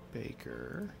 damage to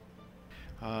Baker.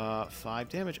 5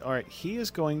 damage. All right, he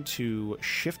is going to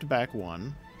shift back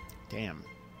 1. Damn.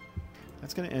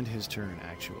 That's going to end his turn,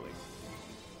 actually.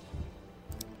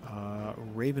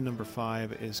 Raven number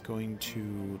 5 is going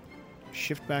to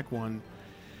shift back 1.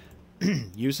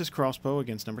 Use his crossbow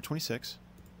against number 26.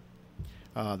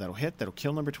 That'll hit. That'll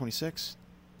kill number 26.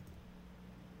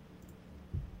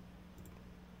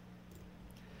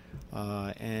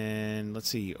 And let's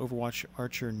see. Overwatch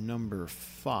Archer number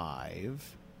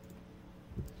 5.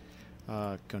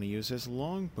 Gonna use his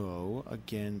longbow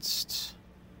against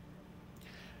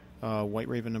White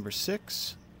Raven number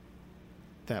 6.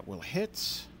 That will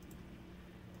hit.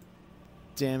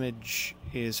 Damage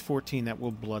is 14. That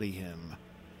will bloody him.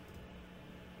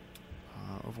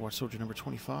 Overwatch Soldier number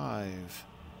 25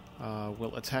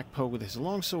 will attack Poe with his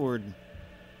longsword.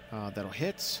 That'll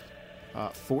hit.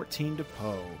 14 to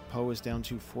Poe. Poe is down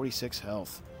to 46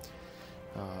 health.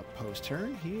 Poe's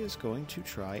turn. He is going to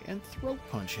try and throat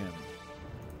punch him.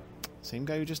 Same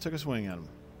guy who just took a swing at him.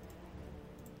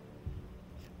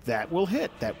 That will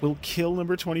hit. That will kill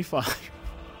number 25.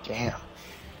 Damn.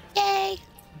 Yay!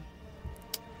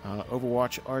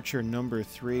 Overwatch Archer number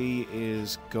 3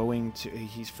 is going to...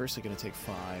 He's firstly going to take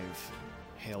 5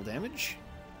 hail damage.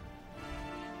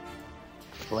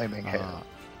 Flaming hail.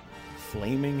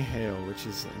 Flaming hail, which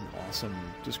is an awesome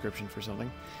description for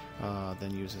something.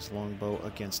 Then uses longbow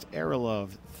against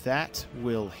Aerolove. That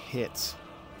will hit.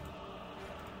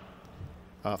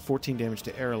 14 damage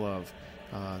to Aerolove.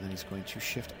 Then he's going to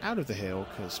shift out of the hail,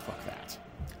 because fuck that.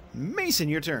 Mason,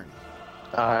 your turn.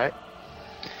 Alright.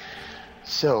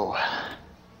 So,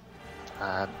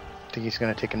 I think he's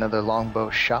going to take another longbow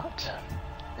shot,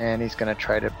 and he's going to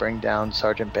try to bring down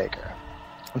Sergeant Baker.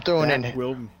 I'm throwing that in...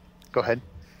 Will... Go ahead.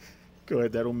 Go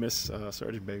ahead, that'll miss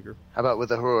Sergeant Baker. How about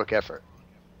with a heroic effort?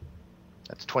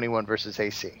 That's 21 versus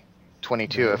AC.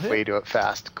 22 if we do it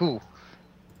fast. Cool.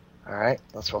 Alright,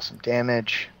 let's roll some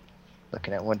damage.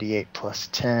 Looking at 1d8 plus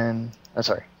 10. I'm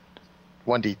sorry.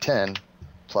 1d10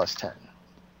 plus 10.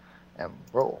 And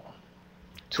roll.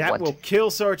 20. That will kill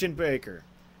Sergeant Baker.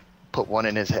 Put 1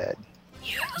 in his head.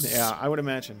 Yes. Yeah, I would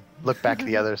imagine. Look back at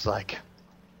the others like,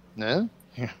 no?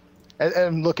 Yeah.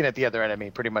 I'm looking at the other enemy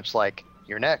pretty much like,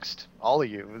 you're next. All of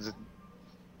you. It was a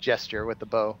gesture with the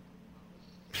bow.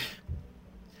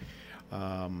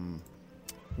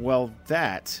 Well,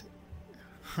 that...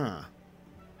 Huh.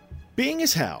 Being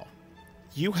as how,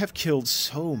 you have killed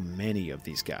so many of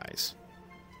these guys.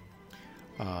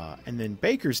 And then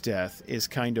Baker's death is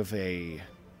kind of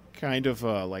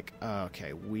like,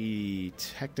 okay, we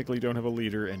technically don't have a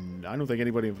leader, and I don't think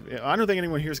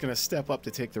anyone here is going to step up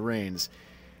to take the reins.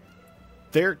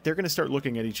 They're going to start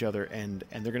looking at each other, and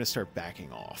they're going to start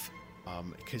backing off.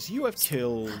 Because you have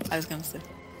killed... I was going to say...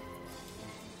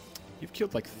 You've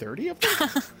killed like 30 of them?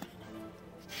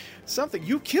 Something.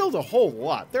 You killed a whole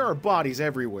lot. There are bodies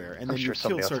everywhere. And then you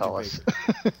killed Sergeant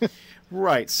Baker.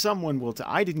 Right. Someone will...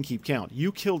 I didn't keep count.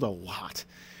 You killed a lot.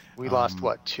 We lost,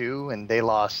 2? And they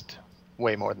lost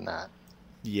way more than that.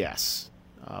 Yes.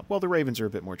 Well, the Ravens are a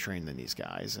bit more trained than these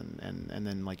guys. And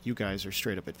then, like, you guys are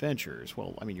straight-up adventurers.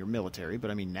 Well, I mean, you're military,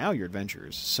 but, I mean, now you're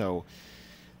adventurers. So...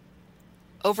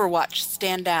 Overwatch,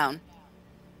 stand down.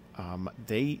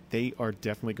 They are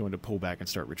definitely going to pull back and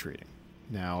start retreating.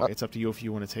 Now, it's up to you if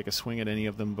you want to take a swing at any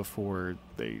of them before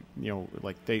they,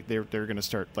 they're going to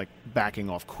start, like, backing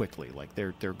off quickly. Like,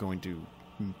 they're going to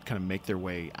kind of make their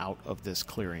way out of this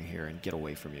clearing here and get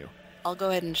away from you. I'll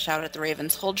go ahead and shout at the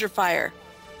Ravens, hold your fire.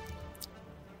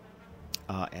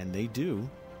 And they do.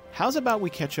 How's about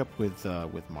we catch up with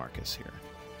Marcus here?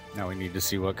 Now we need to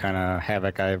see what kind of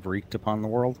havoc I have wreaked upon the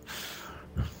world.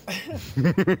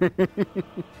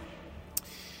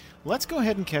 let's go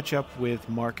ahead and catch up with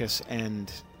Marcus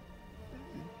and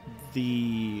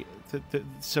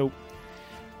so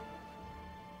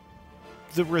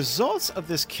the results of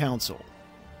this council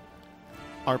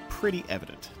are pretty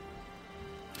evident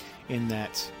in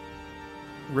that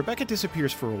Rebecca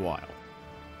disappears for a while.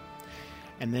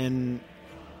 And then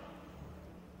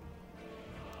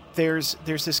there's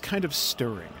this kind of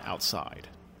stirring outside.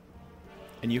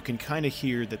 And you can kind of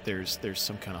hear that there's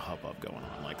some kind of hubbub going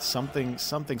on, like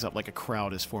something's up, like a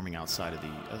crowd is forming outside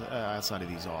of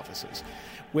these offices,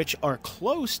 which are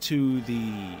close to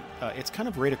the. It's kind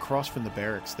of right across from the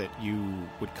barracks that you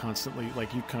would constantly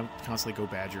go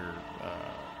badger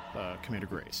Commander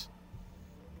Grace.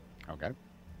 Okay.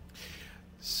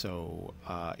 So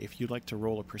if you'd like to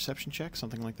roll a perception check,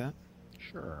 something like that.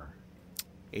 Sure.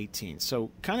 18.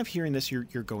 So kind of hearing this, you're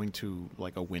going to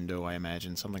like a window, I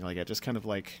imagine, something like that, just kind of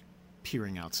like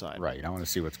peering outside. Right. I want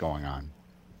to see what's going on.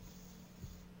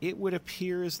 It would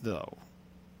appear as though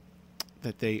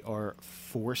that they are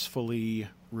forcefully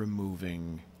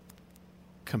removing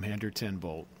Commander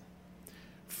Tenbolt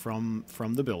from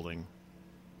the building,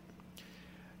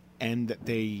 and that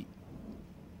they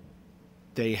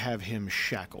have him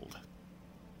shackled.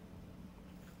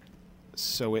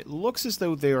 So it looks as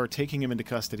though they are taking him into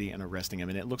custody and arresting him,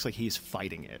 and it looks like he's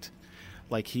fighting it.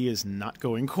 Like he is not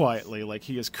going quietly, like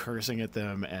he is cursing at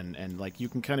them, and like you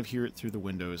can kind of hear it through the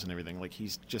windows and everything. Like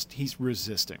he's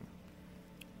resisting.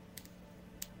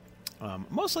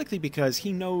 Most likely because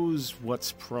he knows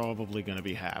what's probably going to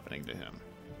be happening to him.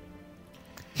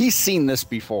 He's seen this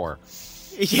before.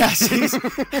 Yes,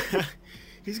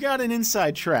 he's got an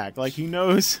inside track. Like he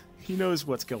knows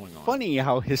what's going on. Funny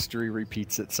how history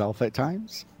repeats itself at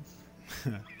times.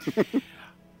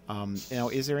 Now,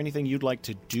 is there anything you'd like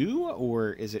to do,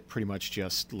 or is it pretty much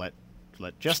just let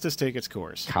justice take its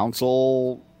course?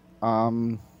 Council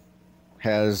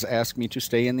has asked me to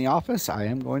stay in the office. I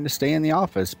am going to stay in the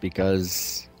office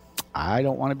because I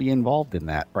don't want to be involved in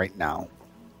that right now.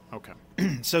 Okay.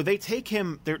 So they take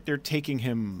him. They're taking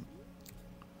him.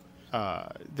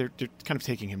 They're kind of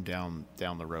taking him down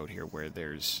the road here, where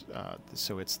there's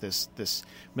so it's this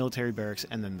military barracks,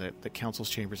 and then the council's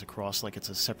chambers across, like it's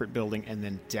a separate building, and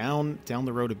then down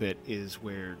the road a bit is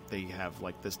where they have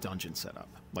like this dungeon set up,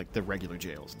 like the regular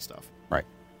jails and stuff. Right.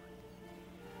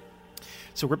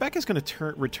 So Rebecca's going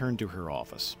to return to her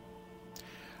office,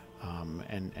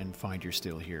 and find you're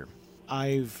still here.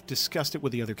 I've discussed it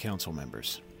with the other council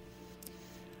members.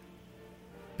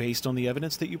 Based on the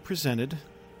evidence that you presented,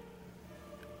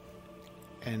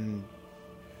 and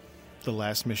the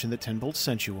last mission that Tenbolt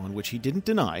sent you on, which he didn't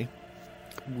deny,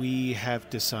 we have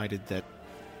decided that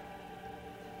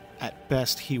at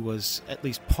best he was at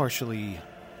least partially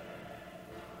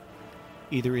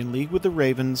either in league with the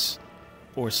Ravens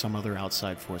or some other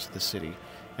outside force of the city,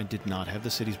 and did not have the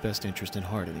city's best interest in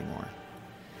heart anymore.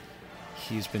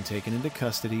 He's been taken into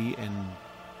custody, and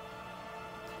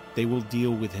they will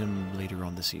deal with him later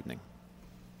on this evening.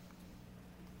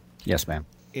 Yes, ma'am.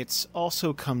 It's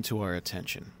also come to our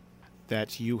attention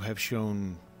that you have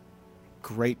shown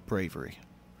great bravery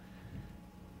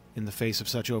in the face of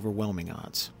such overwhelming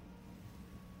odds.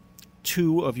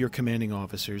 2 of your commanding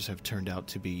officers have turned out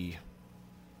to be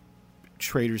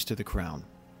traitors to the crown.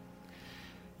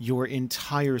 Your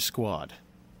entire squad,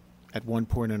 at one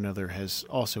point or another, has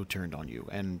also turned on you,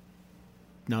 and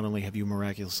not only have you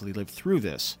miraculously lived through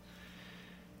this,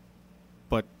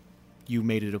 but you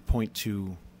made it a point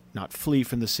to not flee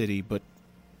from the city, but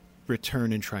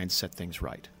return and try and set things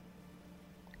right.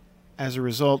 As a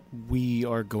result, we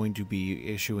are going to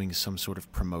be issuing some sort of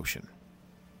promotion.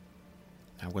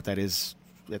 Now, what that is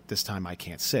at this time, I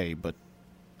can't say, but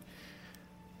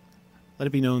let it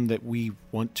be known that we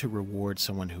want to reward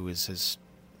someone who is as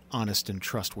honest and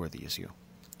trustworthy as you.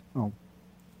 Oh,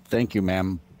 thank you,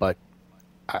 ma'am, but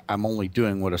I'm only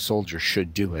doing what a soldier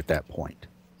should do at that point.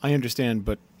 I understand,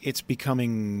 but it's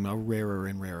becoming a rarer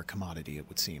and rarer commodity, it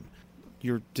would seem.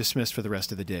 You're dismissed for the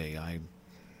rest of the day.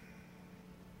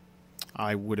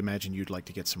 I would imagine you'd like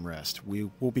to get some rest. We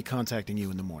will be contacting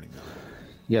you in the morning, though.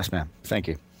 Yes, ma'am. Thank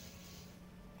you.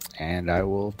 And I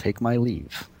will take my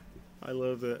leave. I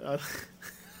love that.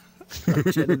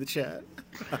 Chat in the chat.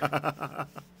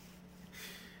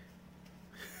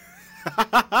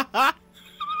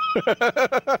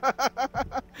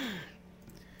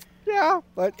 Yeah,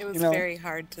 but it was very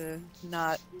hard to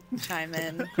not chime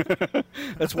in.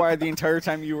 That's why the entire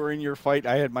time you were in your fight,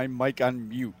 I had my mic on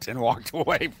mute and walked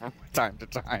away from time to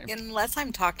time. Unless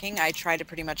I'm talking, I try to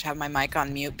pretty much have my mic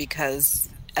on mute because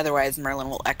otherwise Merlin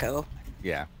will echo.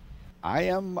 Yeah. I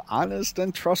am honest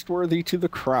and trustworthy to the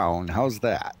crown. How's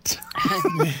that?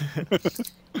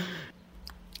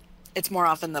 It's more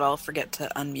often that I'll forget to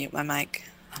unmute my mic.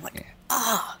 I'm like,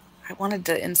 I wanted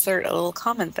to insert a little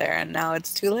comment there, and now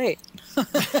it's too late.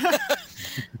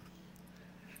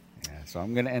 So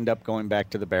I'm going to end up going back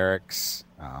to the barracks.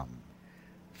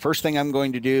 First thing I'm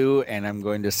going to do, and I'm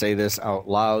going to say this out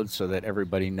loud so that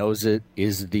everybody knows it,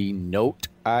 is the note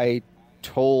I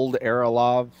told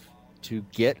Arilov to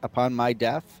get upon my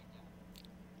death.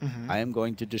 I am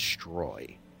going to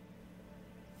destroy.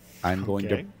 I'm going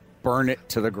to burn it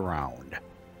to the ground.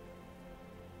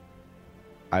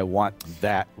 I want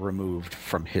that removed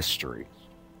from history.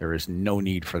 There is no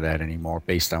need for that anymore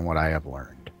based on what I have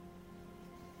learned.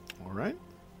 All right.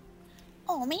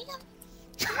 Oh, man.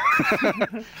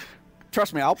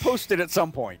 Trust me, I'll post it at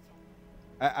some point.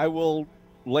 I will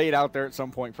lay it out there at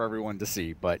some point for everyone to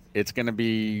see, but it's going to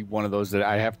be one of those that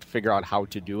I have to figure out how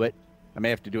to do it. I may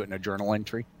have to do it in a journal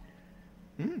entry.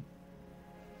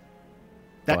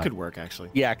 That could work, actually.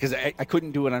 Yeah, because I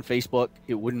couldn't do it on Facebook.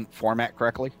 It wouldn't format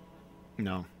correctly.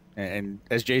 No. And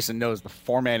as Jason knows, the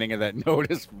formatting of that note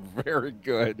is very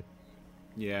good.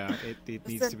 Yeah, it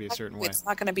needs to be a certain way. It's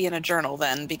not going to be in a journal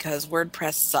then, because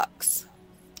WordPress sucks.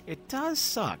 It does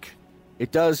suck.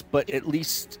 It does, but at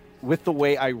least with the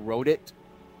way I wrote it,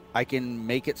 I can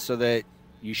make it so that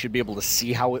you should be able to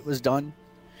see how it was done.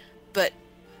 But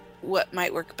what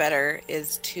might work better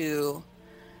is to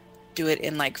do it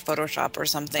in like Photoshop or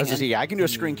something. I can do a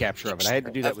screen capture of it. I had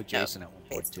to do that with Jason at one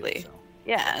point too. So.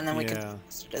 Yeah, and then we can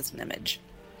post it as an image.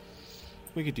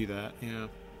 We could do that, yeah.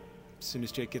 As soon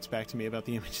as Jake gets back to me about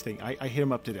the image thing, I hit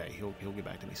him up today. He'll get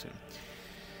back to me soon.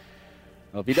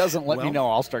 Well, if he doesn't let me know,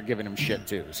 I'll start giving him shit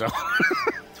too. So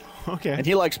okay. And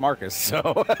he likes Marcus,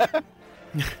 so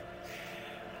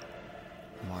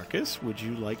Marcus, would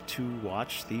you like to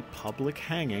watch the public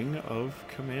hanging of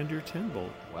Commander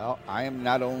Tenbolt? Well, I am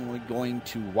not only going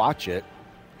to watch it,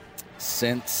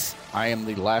 since I am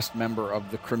the last member of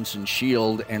the Crimson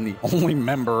Shield and the only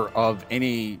member of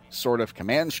any sort of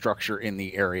command structure in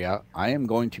the area, I am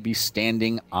going to be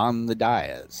standing on the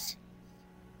dais.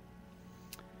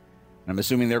 I'm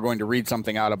assuming they're going to read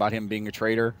something out about him being a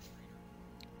traitor.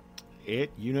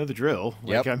 You know the drill.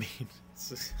 Yep. I mean, it's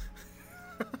just...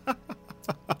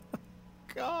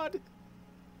 God.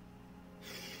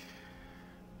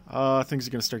 Things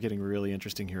are going to start getting really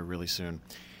interesting here really soon.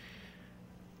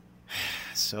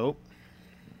 So,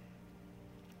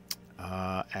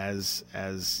 as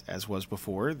was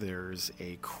before, there's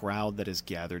a crowd that is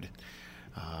gathered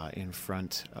in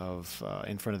front of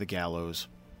the gallows,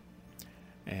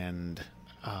 and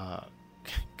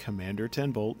Commander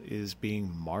Tenbolt is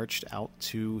being marched out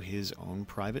to his own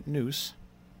private noose,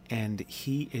 and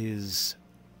he is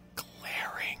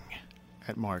glaring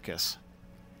at Marcus.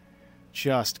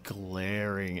 Just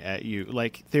glaring at you.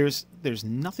 Like, there's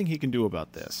nothing he can do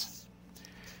about this.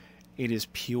 It is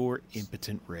pure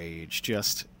impotent rage.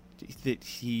 Just that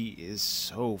he is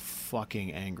so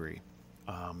fucking angry.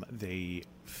 They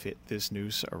fit this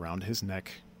noose around his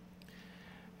neck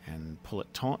and pull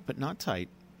it taut but not tight.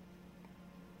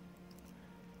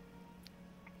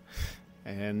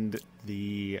 And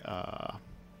the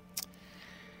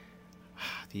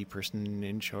person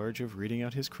in charge of reading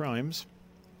out his crimes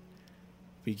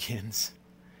begins.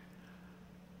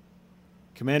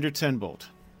 Commander Tenbolt,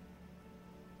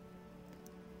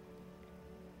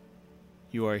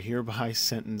 you are hereby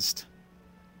sentenced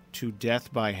to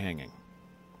death by hanging.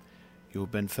 You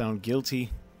have been found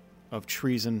guilty of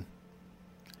treason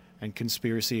and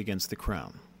conspiracy against the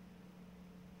crown.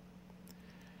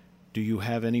 Do you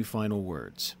have any final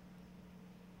words?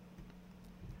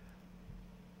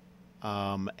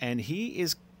 And he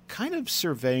is kind of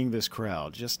surveying this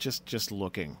crowd, just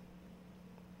looking.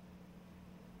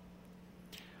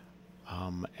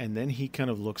 And then he kind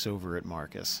of looks over at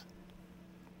Marcus.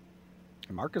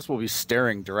 Marcus will be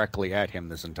staring directly at him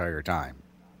this entire time.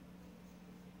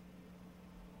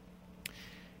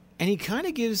 And he kind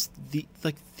of gives the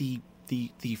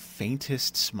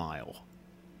faintest smile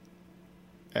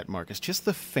at Marcus. Just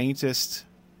the faintest,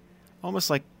 almost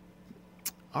like,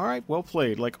 all right, well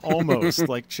played. Like almost,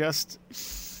 like just...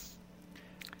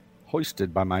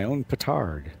 Hoisted by my own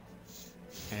petard.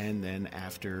 And then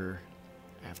after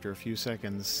a few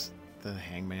seconds, the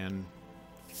hangman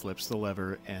flips the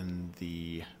lever and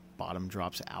the bottom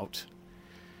drops out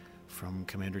from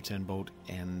Commander Tenbolt,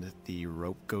 and the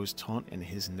rope goes taut and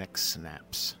his neck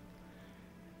snaps.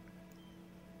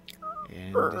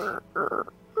 And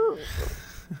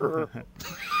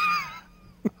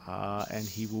and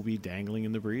he will be dangling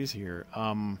in the breeze here.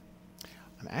 I'm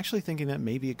actually thinking that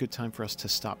may be a good time for us to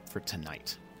stop for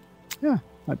tonight. Yeah,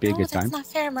 might be a good time. That's not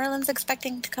fair. Merlin's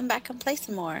expecting to come back and play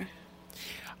some more.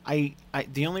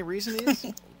 The only reason is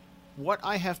what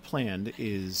I have planned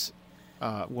is,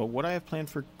 what I have planned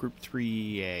for Group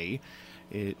 3A.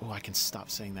 I can stop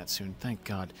saying that soon. Thank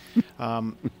God.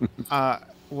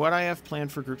 What I have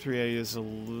planned for Group 3A is a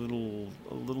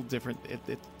little different.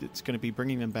 It's going to be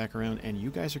bringing them back around, and you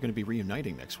guys are going to be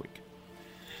reuniting next week.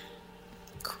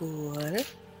 Cool.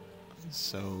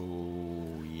 So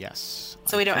yes.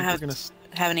 So we don't have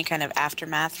any kind of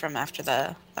aftermath from after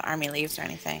the army leaves or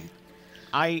anything.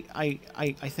 I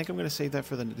think I'm going to save that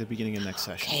for the beginning of next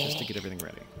session, just to get everything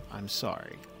ready. I'm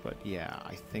sorry, but yeah,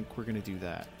 I think we're going to do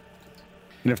that.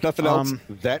 And if nothing else,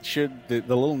 that should the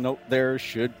little note there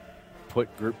should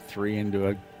put Group 3 into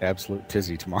an absolute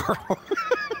tizzy tomorrow.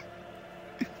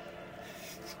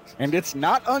 And it's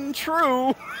not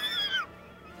untrue.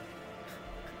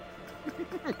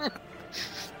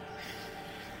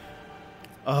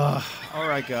 All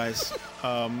right, guys.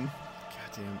 Goddamn.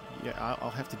 Yeah, I'll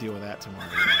have to deal with that tomorrow.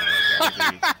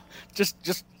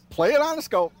 Just play it on the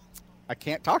scope. I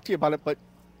can't talk to you about it, but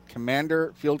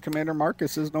Field Commander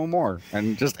Marcus is no more,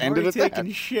 and just end it at that.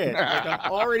 Taking shit. Like,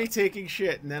 I'm already taking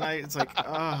shit, and then it's like,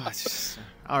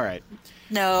 all right.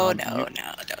 No, don't do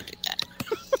that.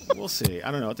 We'll see.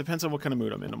 I don't know. It depends on what kind of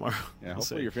mood I'm in tomorrow. Yeah,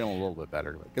 hopefully you're feeling a little bit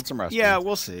better. Get some rest. Yeah,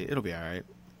 we'll see. It'll be all right.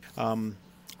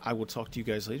 I will talk to you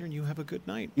guys later, and you have a good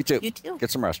night. You too. You too.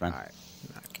 Get some rest, man. All right.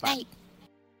 Good night.